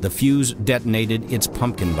 the fuse detonated its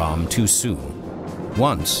pumpkin bomb too soon.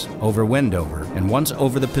 Once over Wendover and once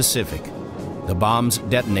over the Pacific, the bombs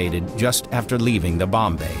detonated just after leaving the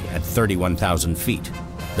bomb bay at 31,000 feet.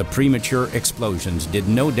 The premature explosions did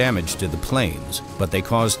no damage to the planes, but they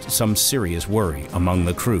caused some serious worry among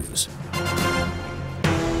the crews.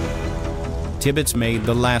 Tibbets made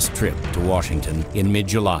the last trip to Washington in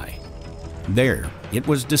mid-July. There, it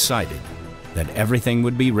was decided that everything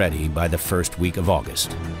would be ready by the first week of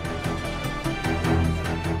August.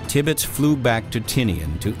 Tibbets flew back to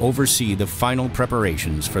Tinian to oversee the final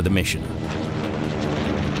preparations for the mission.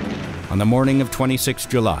 On the morning of 26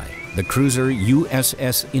 July, the cruiser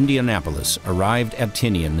USS Indianapolis arrived at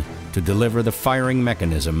Tinian to deliver the firing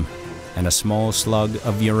mechanism and a small slug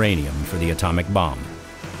of uranium for the atomic bomb.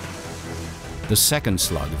 The second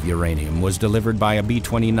slug of uranium was delivered by a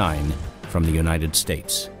B-29 from the United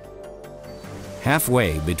States.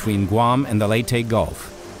 Halfway between Guam and the Leyte Gulf,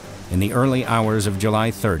 in the early hours of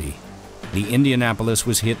July 30, the Indianapolis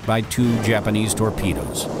was hit by 2 Japanese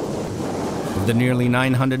torpedoes. Of the nearly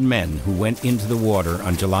 900 men who went into the water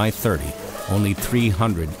on July 30, only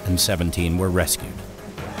 317 were rescued.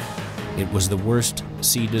 It was the worst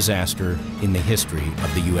sea disaster in the history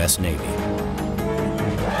of the U.S. Navy.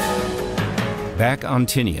 Back on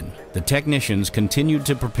Tinian, the technicians continued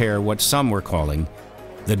to prepare what some were calling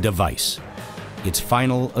the device. Its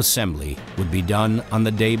final assembly would be done on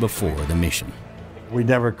the day before the mission. We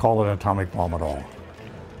never called it an atomic bomb at all.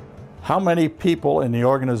 How many people in the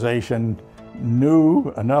organization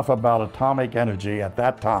knew enough about atomic energy at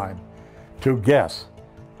that time to guess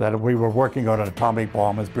that we were working on an atomic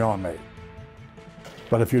bomb is beyond me.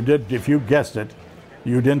 But if you guessed it,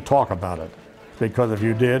 you didn't talk about it. Because if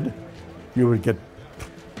you did, you would get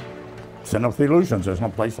sent up the illusions. There's no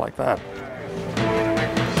place like that.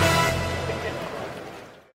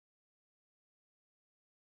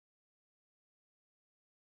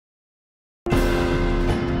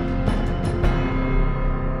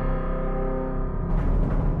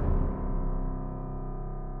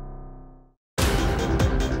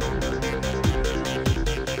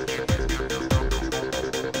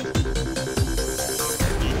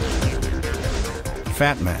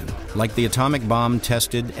 Fat Man, like the atomic bomb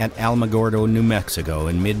tested at Alamogordo, New Mexico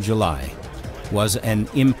in mid-July, was an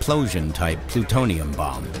implosion-type plutonium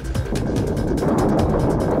bomb.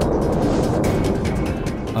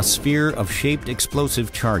 a sphere of shaped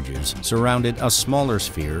explosive charges surrounded a smaller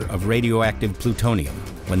sphere of radioactive plutonium.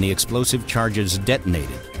 When the explosive charges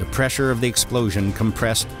detonated, the pressure of the explosion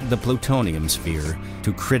compressed the plutonium sphere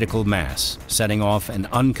to critical mass, setting off an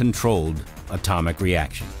uncontrolled atomic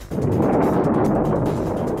reaction.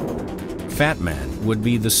 Fat Man would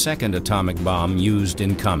be the second atomic bomb used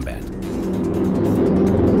in combat.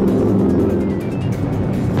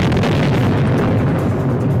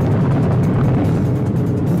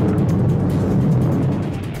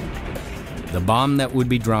 The bomb that would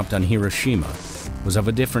be dropped on Hiroshima was of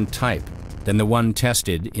a different type than the one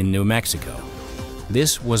tested in New Mexico.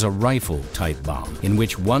 This was a rifle-type bomb in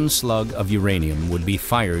which one slug of uranium would be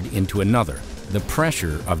fired into another. The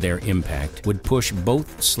pressure of their impact would push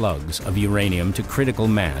both slugs of uranium to critical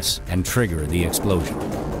mass and trigger the explosion.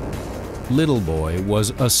 Little Boy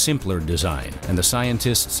was a simpler design, and the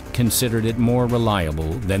scientists considered it more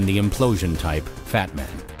reliable than the implosion-type Fat Man.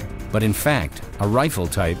 But in fact, a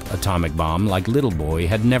rifle-type atomic bomb like Little Boy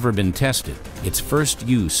had never been tested. Its first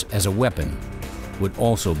use as a weapon would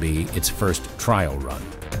also be its first trial run.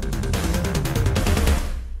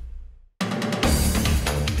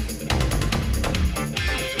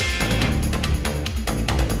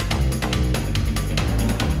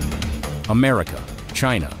 America,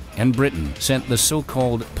 China, and Britain sent the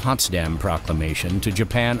so-called Potsdam Proclamation to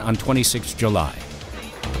Japan on 26 July.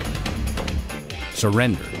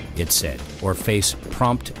 Surrender, it said, or face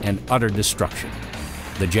prompt and utter destruction.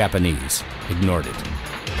 The Japanese ignored it.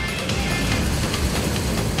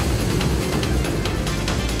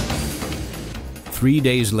 Three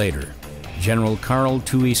days later, General Carl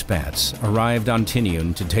Toohey Spatz arrived on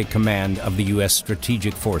Tinian to take command of the U.S.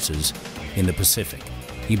 strategic forces in the Pacific.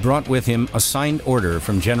 He brought with him a signed order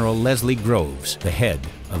from General Leslie Groves, the head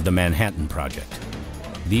of the Manhattan Project.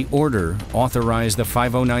 The order authorized the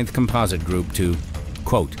 509th Composite Group to,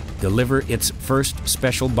 quote, deliver its first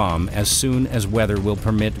special bomb as soon as weather will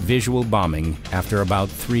permit visual bombing after about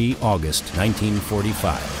 3 August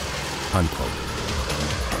 1945, unquote.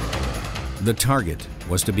 The target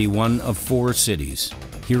was to be one of 4 cities: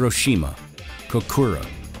 Hiroshima, Kokura,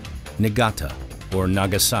 Niigata, or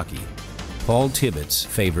Nagasaki. Paul Tibbets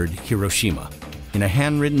favored Hiroshima. In a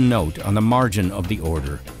handwritten note on the margin of the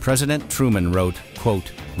order, President Truman wrote,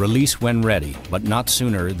 quote, release when ready, but not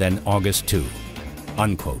sooner than August 2,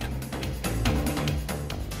 unquote.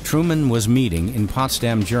 Truman was meeting in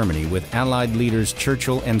Potsdam, Germany with Allied leaders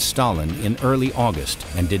Churchill and Stalin in early August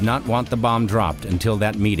and did not want the bomb dropped until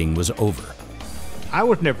that meeting was over. I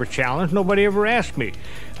was never challenged. Nobody ever asked me,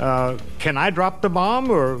 can I drop the bomb?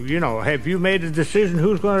 Or, have you made a decision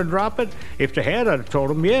who's going to drop it? If they had, I'd have told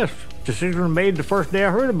them yes. Decision was made the first day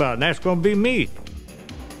I heard about it, and that's going to be me.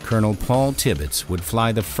 Colonel Paul Tibbets would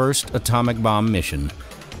fly the first atomic bomb mission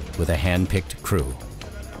with a hand-picked crew.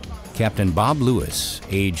 Captain Bob Lewis,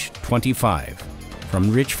 age 25,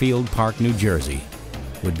 from Richfield Park, New Jersey,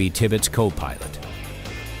 would be Tibbets' co-pilot.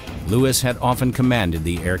 Lewis had often commanded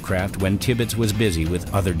the aircraft when Tibbets was busy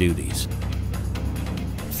with other duties.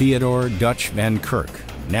 Theodore Dutch Van Kirk,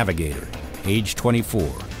 navigator, age 24,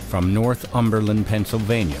 from Northumberland,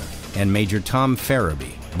 Pennsylvania, and Major Tom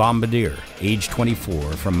Farabee, bombardier, age 24,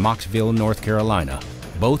 from Mocksville, North Carolina.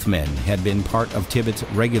 Both men had been part of Tibbets'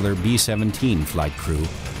 regular B-17 flight crew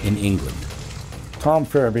in England. Tom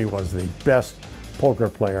Farabee was the best poker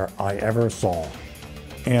player I ever saw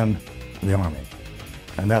in the Army.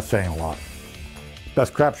 And that's saying a lot.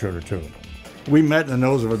 Best crap shooter, too. We met in the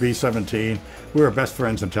nose of a B-17. We were best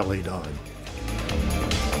friends until he died.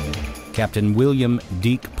 Captain William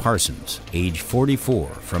Deke Parsons, age 44,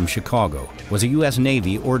 from Chicago, was a U.S.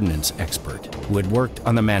 Navy ordnance expert who had worked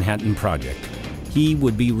on the Manhattan Project. He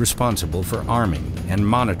would be responsible for arming and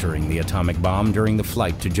monitoring the atomic bomb during the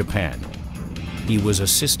flight to Japan. He was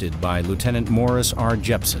assisted by Lieutenant Morris R.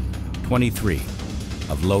 Jepson, 23,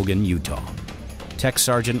 of Logan, Utah. Tech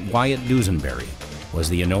Sergeant Wyatt Dusenberry was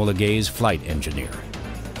the Enola Gay's flight engineer.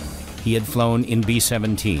 He had flown in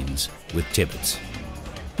B-17s with Tibbets.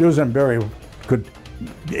 Dusenberry could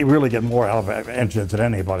really get more out of engines than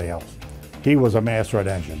anybody else. He was a master at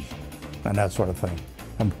engines and that sort of thing.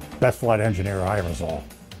 And best flight engineer I ever saw.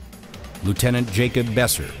 Lieutenant Jacob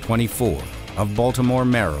Besser, 24, of Baltimore,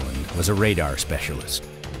 Maryland, was a radar specialist.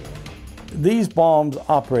 These bombs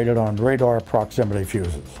operated on radar proximity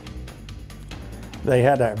fuses. They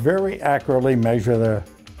had to very accurately measure the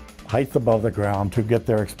height above the ground to get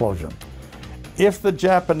their explosion. If the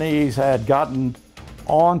Japanese had gotten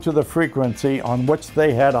onto the frequency on which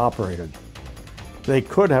they had operated, they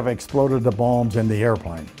could have exploded the bombs in the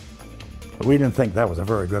airplane. But we didn't think that was a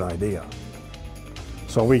very good idea.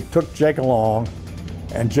 So we took Jake along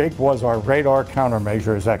And Jake was our radar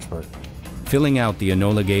countermeasures expert. Filling out the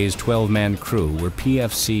Enola Gay's 12-man crew were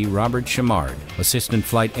PFC Robert Chamard, Assistant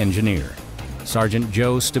Flight Engineer, Sergeant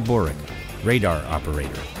Joe Staborik, Radar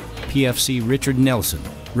Operator, PFC Richard Nelson,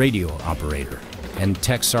 Radio Operator, and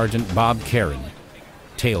Tech Sergeant Bob Karen,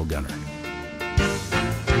 Tail Gunner.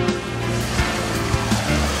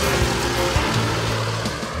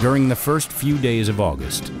 During the first few days of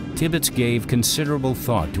August, Tibbets gave considerable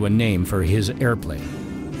thought to a name for his airplane.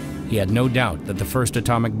 He had no doubt that the first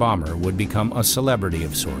atomic bomber would become a celebrity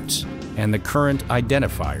of sorts, and the current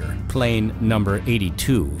identifier, plane number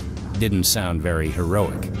 82, didn't sound very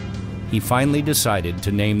heroic. He finally decided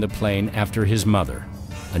to name the plane after his mother,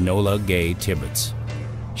 Enola Gay Tibbets.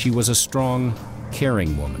 She was a strong,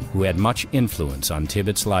 caring woman who had much influence on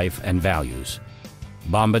Tibbets' life and values.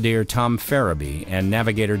 Bombardier Tom Farabee and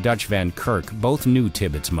navigator Dutch Van Kirk both knew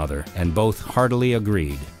Tibbets' mother and both heartily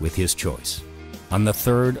agreed with his choice. On the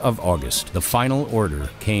 3rd of August, the final order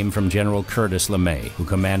came from General Curtis LeMay, who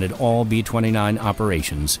commanded all B-29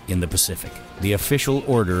 operations in the Pacific. The official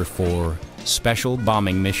order for Special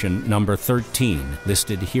Bombing Mission Number 13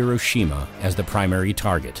 listed Hiroshima as the primary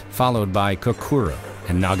target, followed by Kokura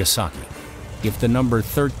and Nagasaki. If the number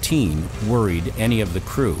 13 worried any of the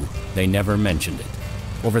crew, they never mentioned it.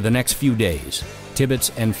 Over the next few days,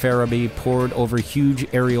 Tibbets and Farabee pored over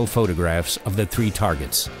huge aerial photographs of the 3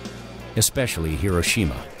 targets, especially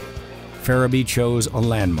Hiroshima. Farabee chose a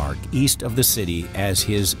landmark east of the city as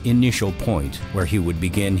his initial point where he would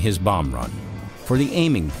begin his bomb run. For the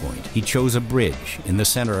aiming point, he chose a bridge in the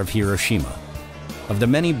center of Hiroshima. Of the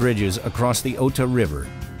many bridges across the Ota River,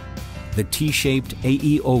 the T-shaped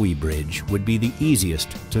Aioi Bridge would be the easiest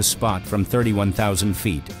to spot from 31,000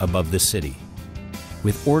 feet above the city.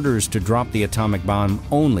 With orders to drop the atomic bomb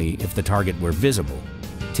only if the target were visible,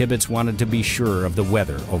 Tibbets wanted to be sure of the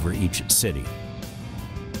weather over each city.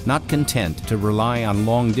 Not content to rely on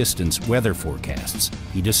long-distance weather forecasts,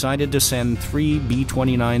 he decided to send 3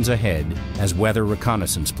 B-29s ahead as weather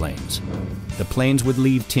reconnaissance planes. The planes would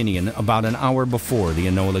leave Tinian about an hour before the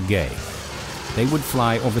Enola Gay. They would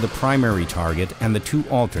fly over the primary target and the 2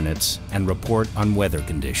 alternates and report on weather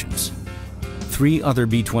conditions. 3 other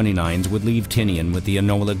B-29s would leave Tinian with the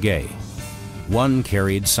Enola Gay. One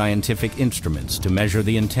carried scientific instruments to measure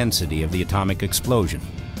the intensity of the atomic explosion.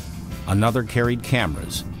 Another carried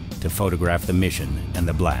cameras to photograph the mission and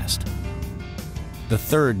the blast. The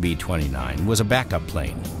 3rd B-29 was a backup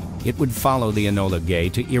plane. It would follow the Enola Gay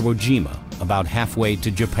to Iwo Jima, about halfway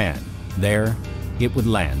to Japan. There, it would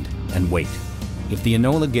land and wait. If the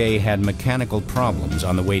Enola Gay had mechanical problems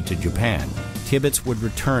on the way to Japan, Tibbets would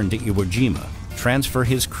return to Iwo Jima, transfer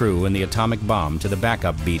his crew and the atomic bomb to the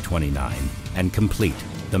backup B-29, and complete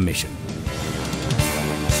the mission.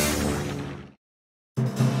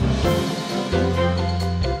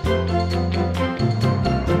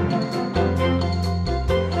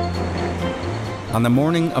 On the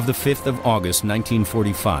morning of the 5th of August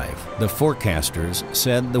 1945, the forecasters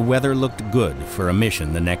said the weather looked good for a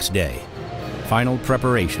mission the next day. Final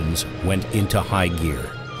preparations went into high gear.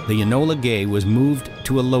 The Enola Gay was moved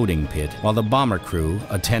to a loading pit while the bomber crew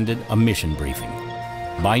attended a mission briefing.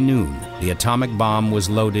 By noon, the atomic bomb was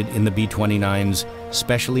loaded in the B-29's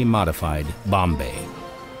specially modified bomb bay.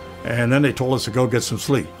 And then they told us to go get some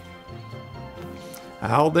sleep.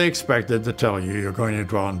 How they expected to tell you you're going to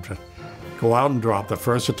go out and drop the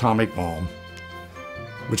first atomic bomb,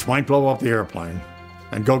 which might blow up the airplane,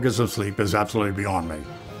 and go get some sleep is absolutely beyond me.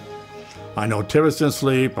 I know Tibbets didn't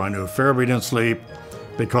sleep, I knew Farabee didn't sleep,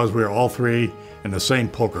 because we were all 3 in the same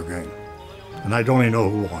poker game. And I don't even know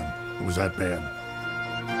who won. It was that bad.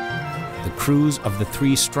 The crews of the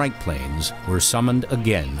 3 strike planes were summoned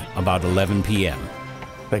again about 11 p.m.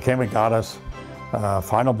 They came and got us,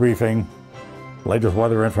 final briefing, latest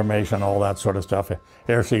weather information, all that sort of stuff,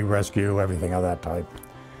 air sea rescue, everything of that type.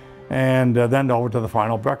 And then over to the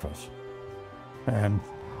final breakfast. And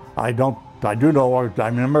I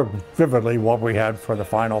remember vividly what we had for the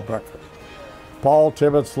final breakfast. Paul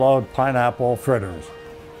Tibbets loved pineapple fritters.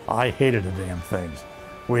 I hated the damn things.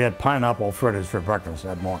 We had pineapple fritters for breakfast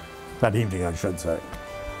that evening, I should say.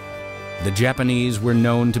 The Japanese were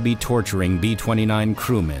known to be torturing B-29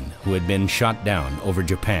 crewmen who had been shot down over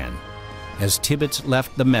Japan. As Tibbets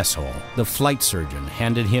left the mess hall, the flight surgeon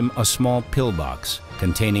handed him a small pillbox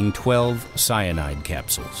containing 12 cyanide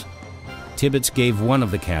capsules. Tibbets gave one of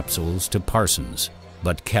the capsules to Parsons,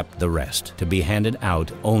 but kept the rest to be handed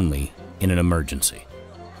out only in an emergency.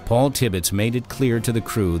 Paul Tibbets made it clear to the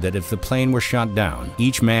crew that if the plane were shot down,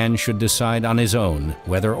 each man should decide on his own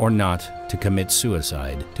whether or not to commit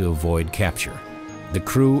suicide to avoid capture. The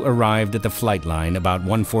crew arrived at the flight line about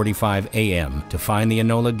 1:45 a.m. to find the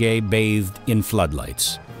Enola Gay bathed in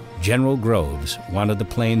floodlights. General Groves wanted the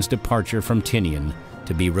plane's departure from Tinian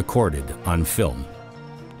to be recorded on film.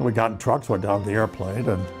 We got in trucks, went down to the airplane,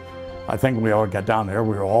 and I think when we all got down there,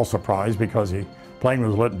 we were all surprised because the plane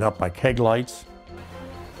was lit up by keg lights,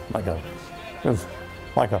 it was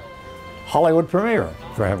like a Hollywood premiere,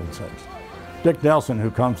 for heaven's sakes. Dick Nelson,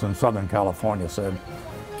 who comes from Southern California, said,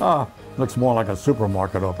 looks more like a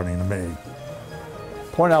supermarket opening to me.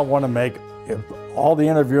 Point I want to make, if all the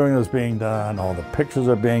interviewing is being done, all the pictures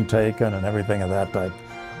are being taken and everything of that type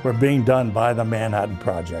were being done by the Manhattan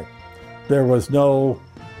Project. There was no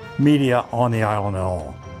media on the island at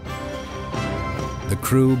all. The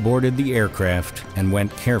crew boarded the aircraft and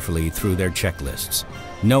went carefully through their checklists.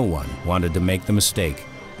 No one wanted to make the mistake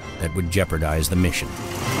that would jeopardize the mission.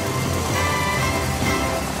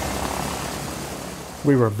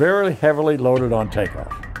 We were very heavily loaded on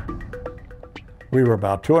takeoff. We were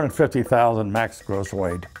about 250,000 max gross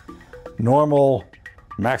weight. Normal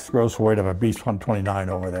max gross weight of a B-29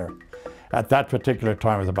 over there. At that particular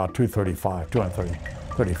time, it was about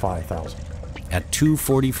 235,000. At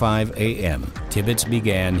 2:45 a.m., Tibbets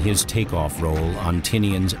began his takeoff roll on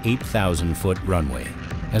Tinian's 8,000-foot runway.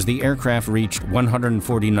 As the aircraft reached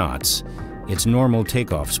 140 knots, its normal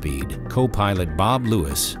takeoff speed, co-pilot Bob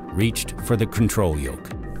Lewis reached for the control yoke.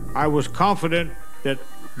 I was confident that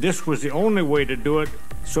this was the only way to do it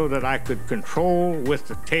so that I could control with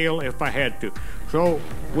the tail if I had to. So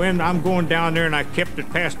when I'm going down there and I kept it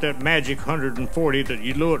past that magic 140 that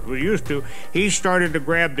you Lewitt was used to, he started to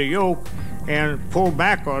grab the yoke and pull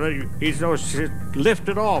back on it. He said, lift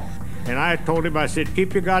it off. And I told him, I said,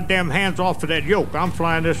 keep your goddamn hands off of that yoke. I'm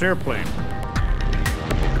flying this airplane.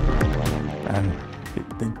 And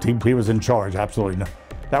he was in charge, absolutely. No.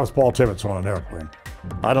 That was Paul Tibbets on an airplane.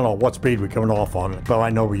 I don't know what speed we coming off on it, but I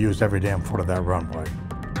know we used every damn foot of that runway.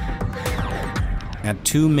 At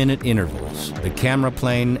 2-minute intervals, the camera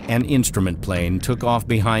plane and instrument plane took off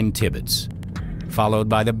behind Tibbets, followed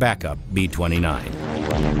by the backup B-29.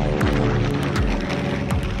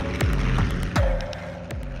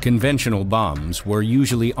 Conventional bombs were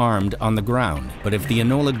usually armed on the ground, but if the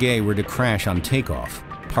Enola Gay were to crash on takeoff,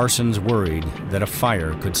 Parsons worried that a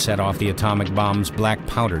fire could set off the atomic bomb's black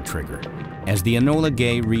powder trigger. As the Enola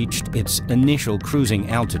Gay reached its initial cruising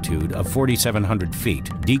altitude of 4,700 feet,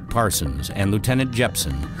 Deke Parsons and Lieutenant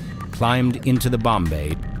Jepson climbed into the bomb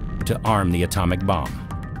bay to arm the atomic bomb.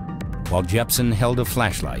 While Jepson held a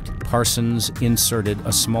flashlight, Parsons inserted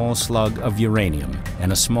a small slug of uranium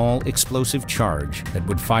and a small explosive charge that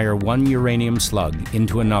would fire one uranium slug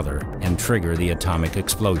into another and trigger the atomic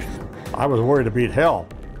explosion. I was worried to beat hell.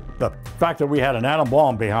 The fact that we had an atom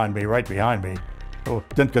bomb behind me, right behind me,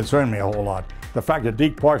 didn't concern me a whole lot. The fact that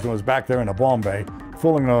Deke Parsons was back there in the bomb bay,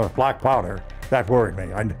 fooling with black powder, that worried me,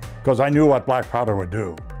 because I knew what black powder would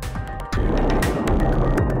do.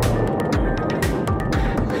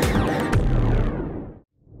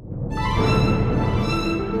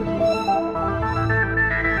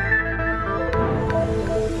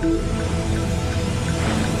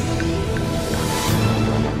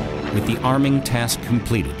 With the arming task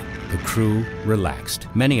completed, the crew relaxed.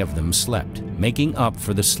 Many of them slept, making up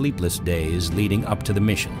for the sleepless days leading up to the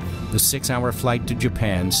mission. The 6-hour flight to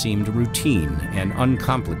Japan seemed routine and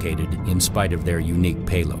uncomplicated in spite of their unique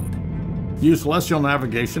payload. Use celestial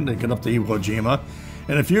navigation to get up to Iwo Jima,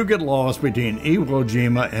 and if you get lost between Iwo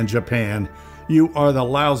Jima and Japan, you are the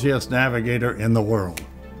lousiest navigator in the world.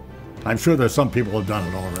 I'm sure there's some people who have done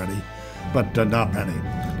it already, but not many.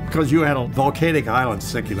 Because you had a volcanic island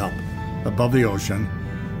sticking up above the ocean,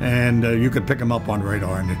 and you could pick them up on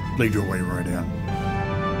radar and lead your way right in.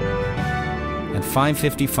 At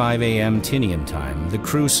 5:55 a.m. Tinian time, the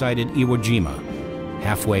crew sighted Iwo Jima,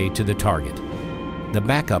 halfway to the target. The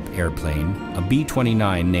backup airplane, a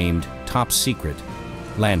B-29 named Top Secret,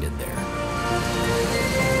 landed there.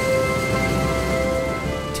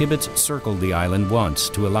 Tibbets circled the island once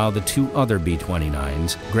to allow the 2 other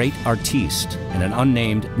B-29s, Great Artiste and an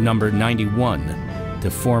unnamed number 91, to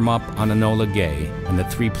form up on Enola Gay, and the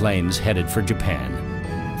 3 planes headed for Japan,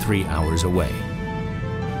 3 hours away.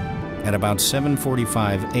 At about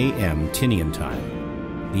 7:45 a.m. Tinian time,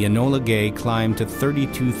 the Enola Gay climbed to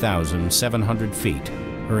 32,700 feet,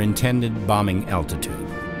 her intended bombing altitude.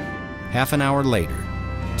 Half an hour later,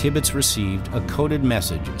 Tibbets received a coded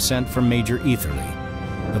message sent from Major Etherly,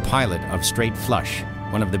 the pilot of Straight Flush,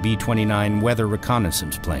 one of the B-29 weather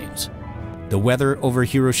reconnaissance planes. The weather over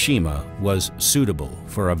Hiroshima was suitable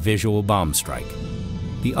for a visual bomb strike.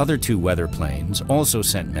 The other 2 weather planes also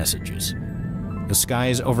sent messages. The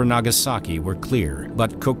skies over Nagasaki were clear,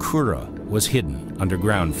 but Kokura was hidden under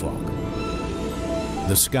ground fog.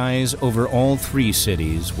 The skies over all three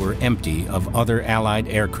cities were empty of other Allied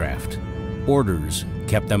aircraft. Orders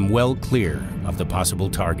kept them well clear of the possible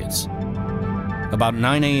targets. About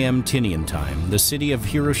 9 a.m. Tinian time, the city of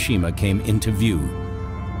Hiroshima came into view,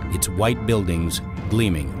 its white buildings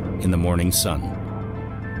gleaming in the morning sun.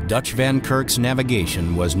 Dutch Van Kirk's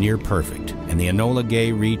navigation was near perfect, and the Enola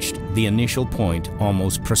Gay reached the initial point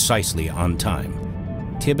almost precisely on time.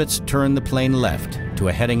 Tibbets turned the plane left to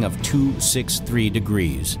a heading of 263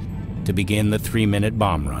 degrees to begin the 3-minute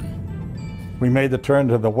bomb run. We made the turn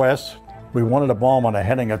to the west. We wanted a bomb on a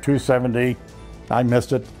heading of 270. I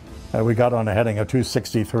missed it. We got on a heading of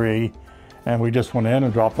 263, and we just went in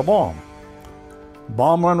and dropped the bomb.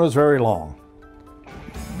 Bomb run was very long.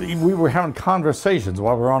 We were having conversations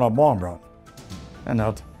while we were on a bomb run. And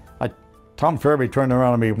Tom Farabee turned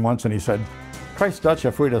around to me once and he said, "Christ Dutch,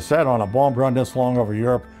 if we'd have sat on a bomb run this long over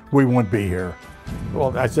Europe, we wouldn't be here."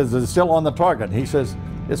 Well, I said, "Is it still on the target?" He says,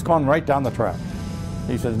 "It's gone right down the track."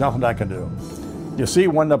 He says, "Nothing I can do." You see,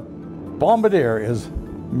 when the bombardier is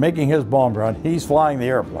making his bomb run, he's flying the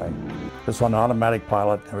airplane. It's on automatic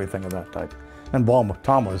pilot, everything of that type. And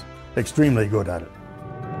Tom was extremely good at it.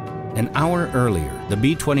 An hour earlier, the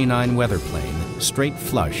B-29 weather plane, straight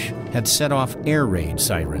flush, had set off air raid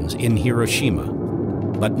sirens in Hiroshima,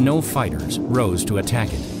 but no fighters rose to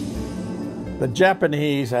attack it. The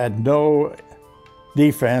Japanese had no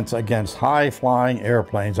defense against high-flying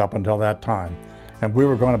airplanes up until that time, and we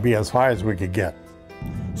were going to be as high as we could get.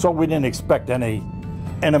 So we didn't expect any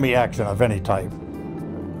enemy action of any type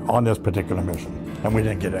on this particular mission, and we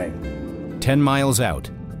didn't get any. 10 miles out,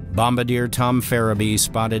 Bombardier Tom Farabee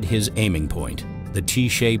spotted his aiming point, the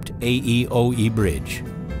T-shaped AEOE bridge.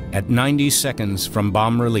 At 90 seconds from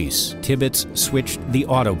bomb release, Tibbets switched the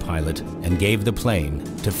autopilot and gave the plane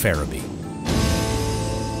to Farabee.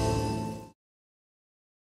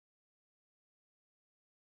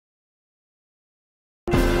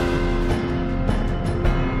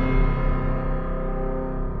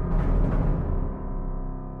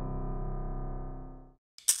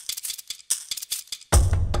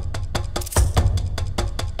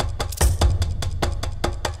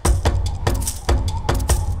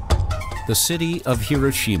 The city of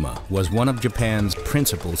Hiroshima was one of Japan's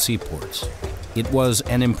principal seaports. It was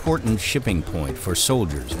an important shipping point for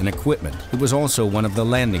soldiers and equipment. It was also one of the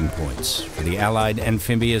landing points for the Allied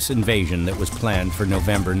amphibious invasion that was planned for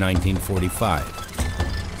November 1945.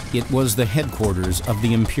 It was the headquarters of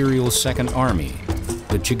the Imperial Second Army,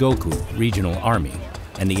 the Chigoku Regional Army,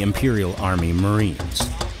 and the Imperial Army Marines.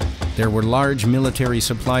 There were large military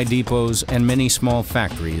supply depots and many small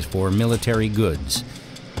factories for military goods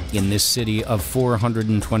in this city of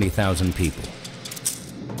 420,000 people.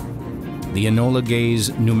 The Enola Gay's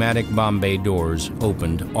pneumatic bomb bay doors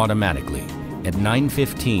opened automatically. At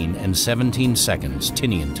 9:15 and 17 seconds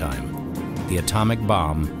Tinian time, the atomic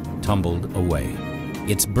bomb tumbled away.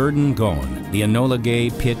 Its burden gone, the Enola Gay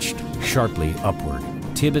pitched sharply upward.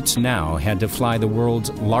 Tibbets now had to fly the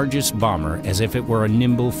world's largest bomber as if it were a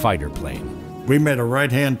nimble fighter plane. We made a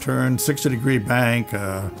right-hand turn, 60-degree bank,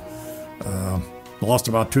 lost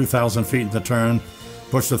about 2,000 feet in the turn,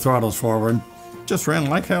 pushed the throttles forward, just ran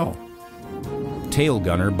like hell. Tail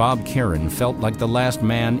gunner Bob Karen felt like the last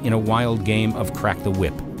man in a wild game of crack the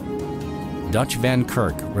whip. Dutch Van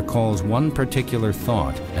Kirk recalls one particular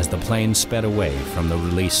thought as the plane sped away from the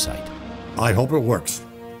release site. I hope it works.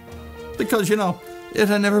 Because, you know, it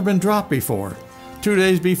had never been dropped before. 2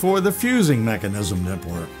 days before, the fusing mechanism didn't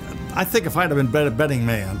work. I think if I'd have been a betting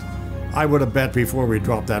man, I would have bet before we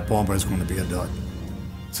dropped that bomb it was going to be a dud.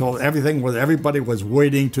 So everybody was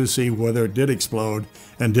waiting to see whether it did explode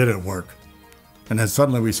and did it work. And then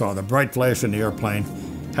suddenly we saw the bright flash in the airplane.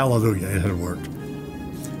 Hallelujah, it had worked.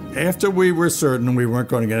 After we were certain we weren't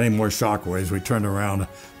going to get any more shock waves, we turned around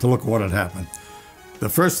to look at what had happened. The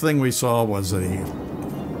first thing we saw was a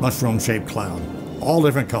mushroom-shaped cloud, all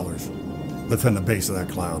different colors within the base of that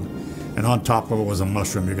cloud. And on top of it was a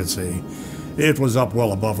mushroom you could see. It was up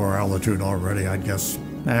well above our altitude already, I'd guess,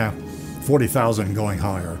 40,000 going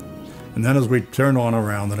higher. And then as we turned on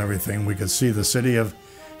around and everything, we could see the city of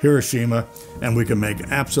Hiroshima, and we could make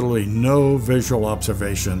absolutely no visual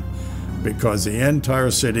observation because the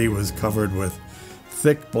entire city was covered with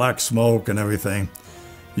thick black smoke and everything.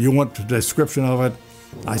 You want the description of it?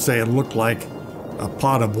 I say it looked like a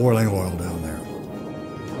pot of boiling oil down there.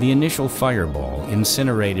 The initial fireball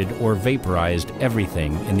incinerated or vaporized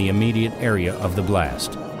everything in the immediate area of the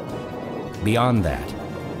blast. Beyond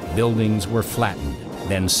that, buildings were flattened,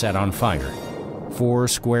 then set on fire. 4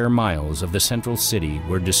 square miles of the central city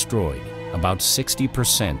were destroyed, about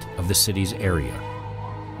 60% of the city's area.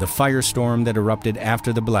 The firestorm that erupted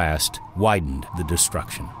after the blast widened the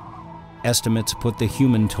destruction. Estimates put the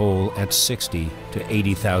human toll at 60 to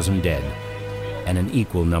 80,000 dead, and an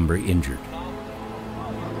equal number injured.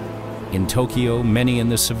 In Tokyo, many in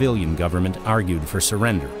the civilian government argued for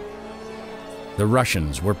surrender. The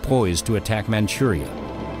Russians were poised to attack Manchuria.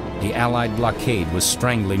 The Allied blockade was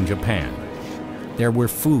strangling Japan. There were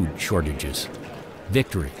food shortages.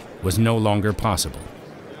 Victory was no longer possible.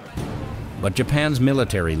 But Japan's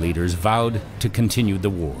military leaders vowed to continue the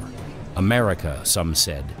war. America, some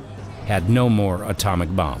said, had no more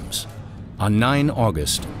atomic bombs. On 9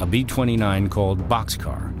 August, a B-29 called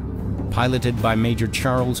Boxcar, piloted by Major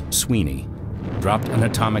Charles Sweeney, dropped an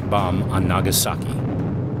atomic bomb on Nagasaki.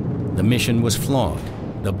 The mission was flawed.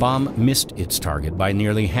 The bomb missed its target by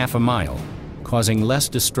nearly half a mile, causing less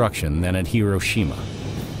destruction than at Hiroshima.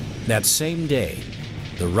 That same day,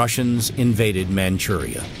 the Russians invaded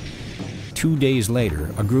Manchuria. 2 days later,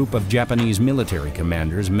 a group of Japanese military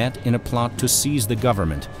commanders met in a plot to seize the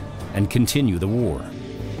government and continue the war.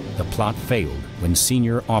 The plot failed when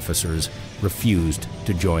senior officers refused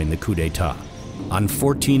to join the coup d'etat. On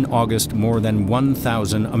 14 August, more than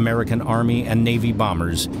 1,000 American Army and Navy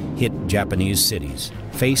bombers hit Japanese cities.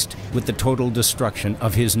 Faced with the total destruction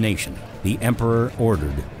of his nation, the emperor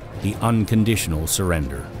ordered the unconditional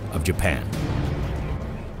surrender of Japan.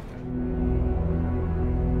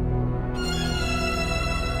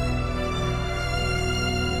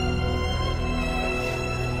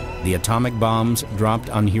 The atomic bombs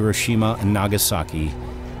dropped on Hiroshima and Nagasaki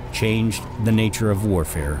changed the nature of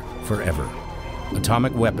warfare forever.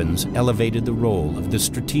 Atomic weapons elevated the role of the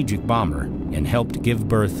strategic bomber and helped give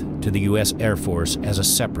birth to the U.S. Air Force as a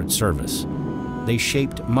separate service. They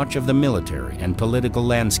shaped much of the military and political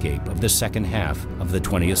landscape of the second half of the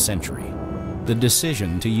 20th century. The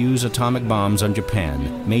decision to use atomic bombs on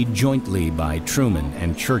Japan, made jointly by Truman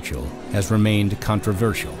and Churchill, has remained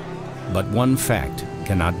controversial. But one fact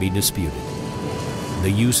cannot be disputed. The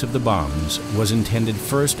use of the bombs was intended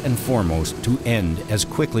first and foremost to end as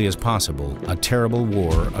quickly as possible a terrible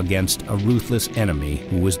war against a ruthless enemy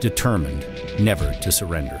who was determined never to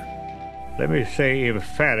surrender. Let me say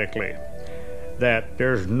emphatically that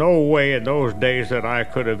there's no way in those days that I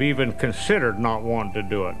could have even considered not wanting to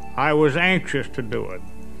do it. I was anxious to do it.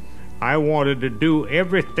 I wanted to do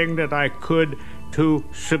everything that I could to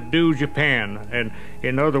subdue Japan. And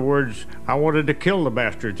in other words, I wanted to kill the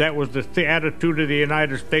bastards. That was the attitude of the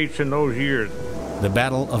United States in those years. The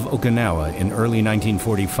Battle of Okinawa in early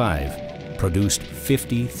 1945 produced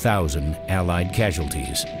 50,000 Allied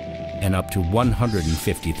casualties and up to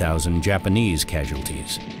 150,000 Japanese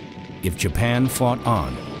casualties. If Japan fought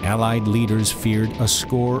on, Allied leaders feared a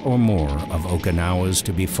score or more of Okinawas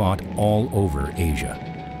to be fought all over Asia.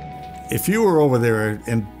 If you were over there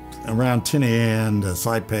in around Tinian,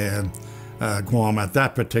 Saipan, Guam at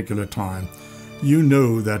that particular time, you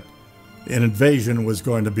knew that an invasion was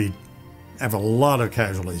going to have a lot of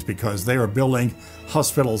casualties because they were building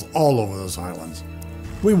hospitals all over those islands.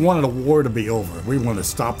 We wanted a war to be over. We wanted to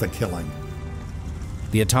stop the killing.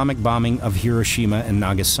 The atomic bombing of Hiroshima and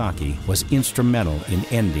Nagasaki was instrumental in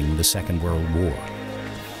ending the Second World War.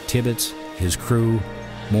 Tibbets, his crew,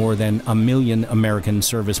 more than 1 million American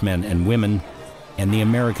servicemen and women, and the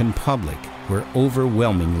American public were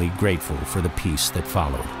overwhelmingly grateful for the peace that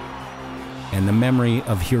followed. And the memory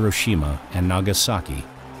of Hiroshima and Nagasaki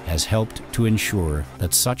has helped to ensure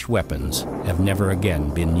that such weapons have never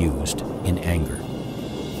again been used in anger.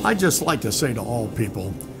 I'd just like to say to all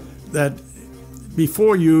people that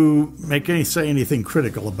before you say anything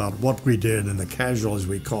critical about what we did and the casualties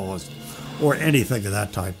we caused, or anything of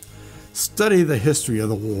that type, study the history of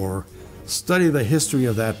the war, study the history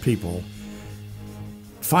of that people,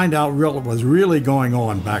 find out what was really going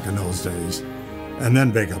on back in those days, and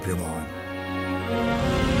then make up your mind.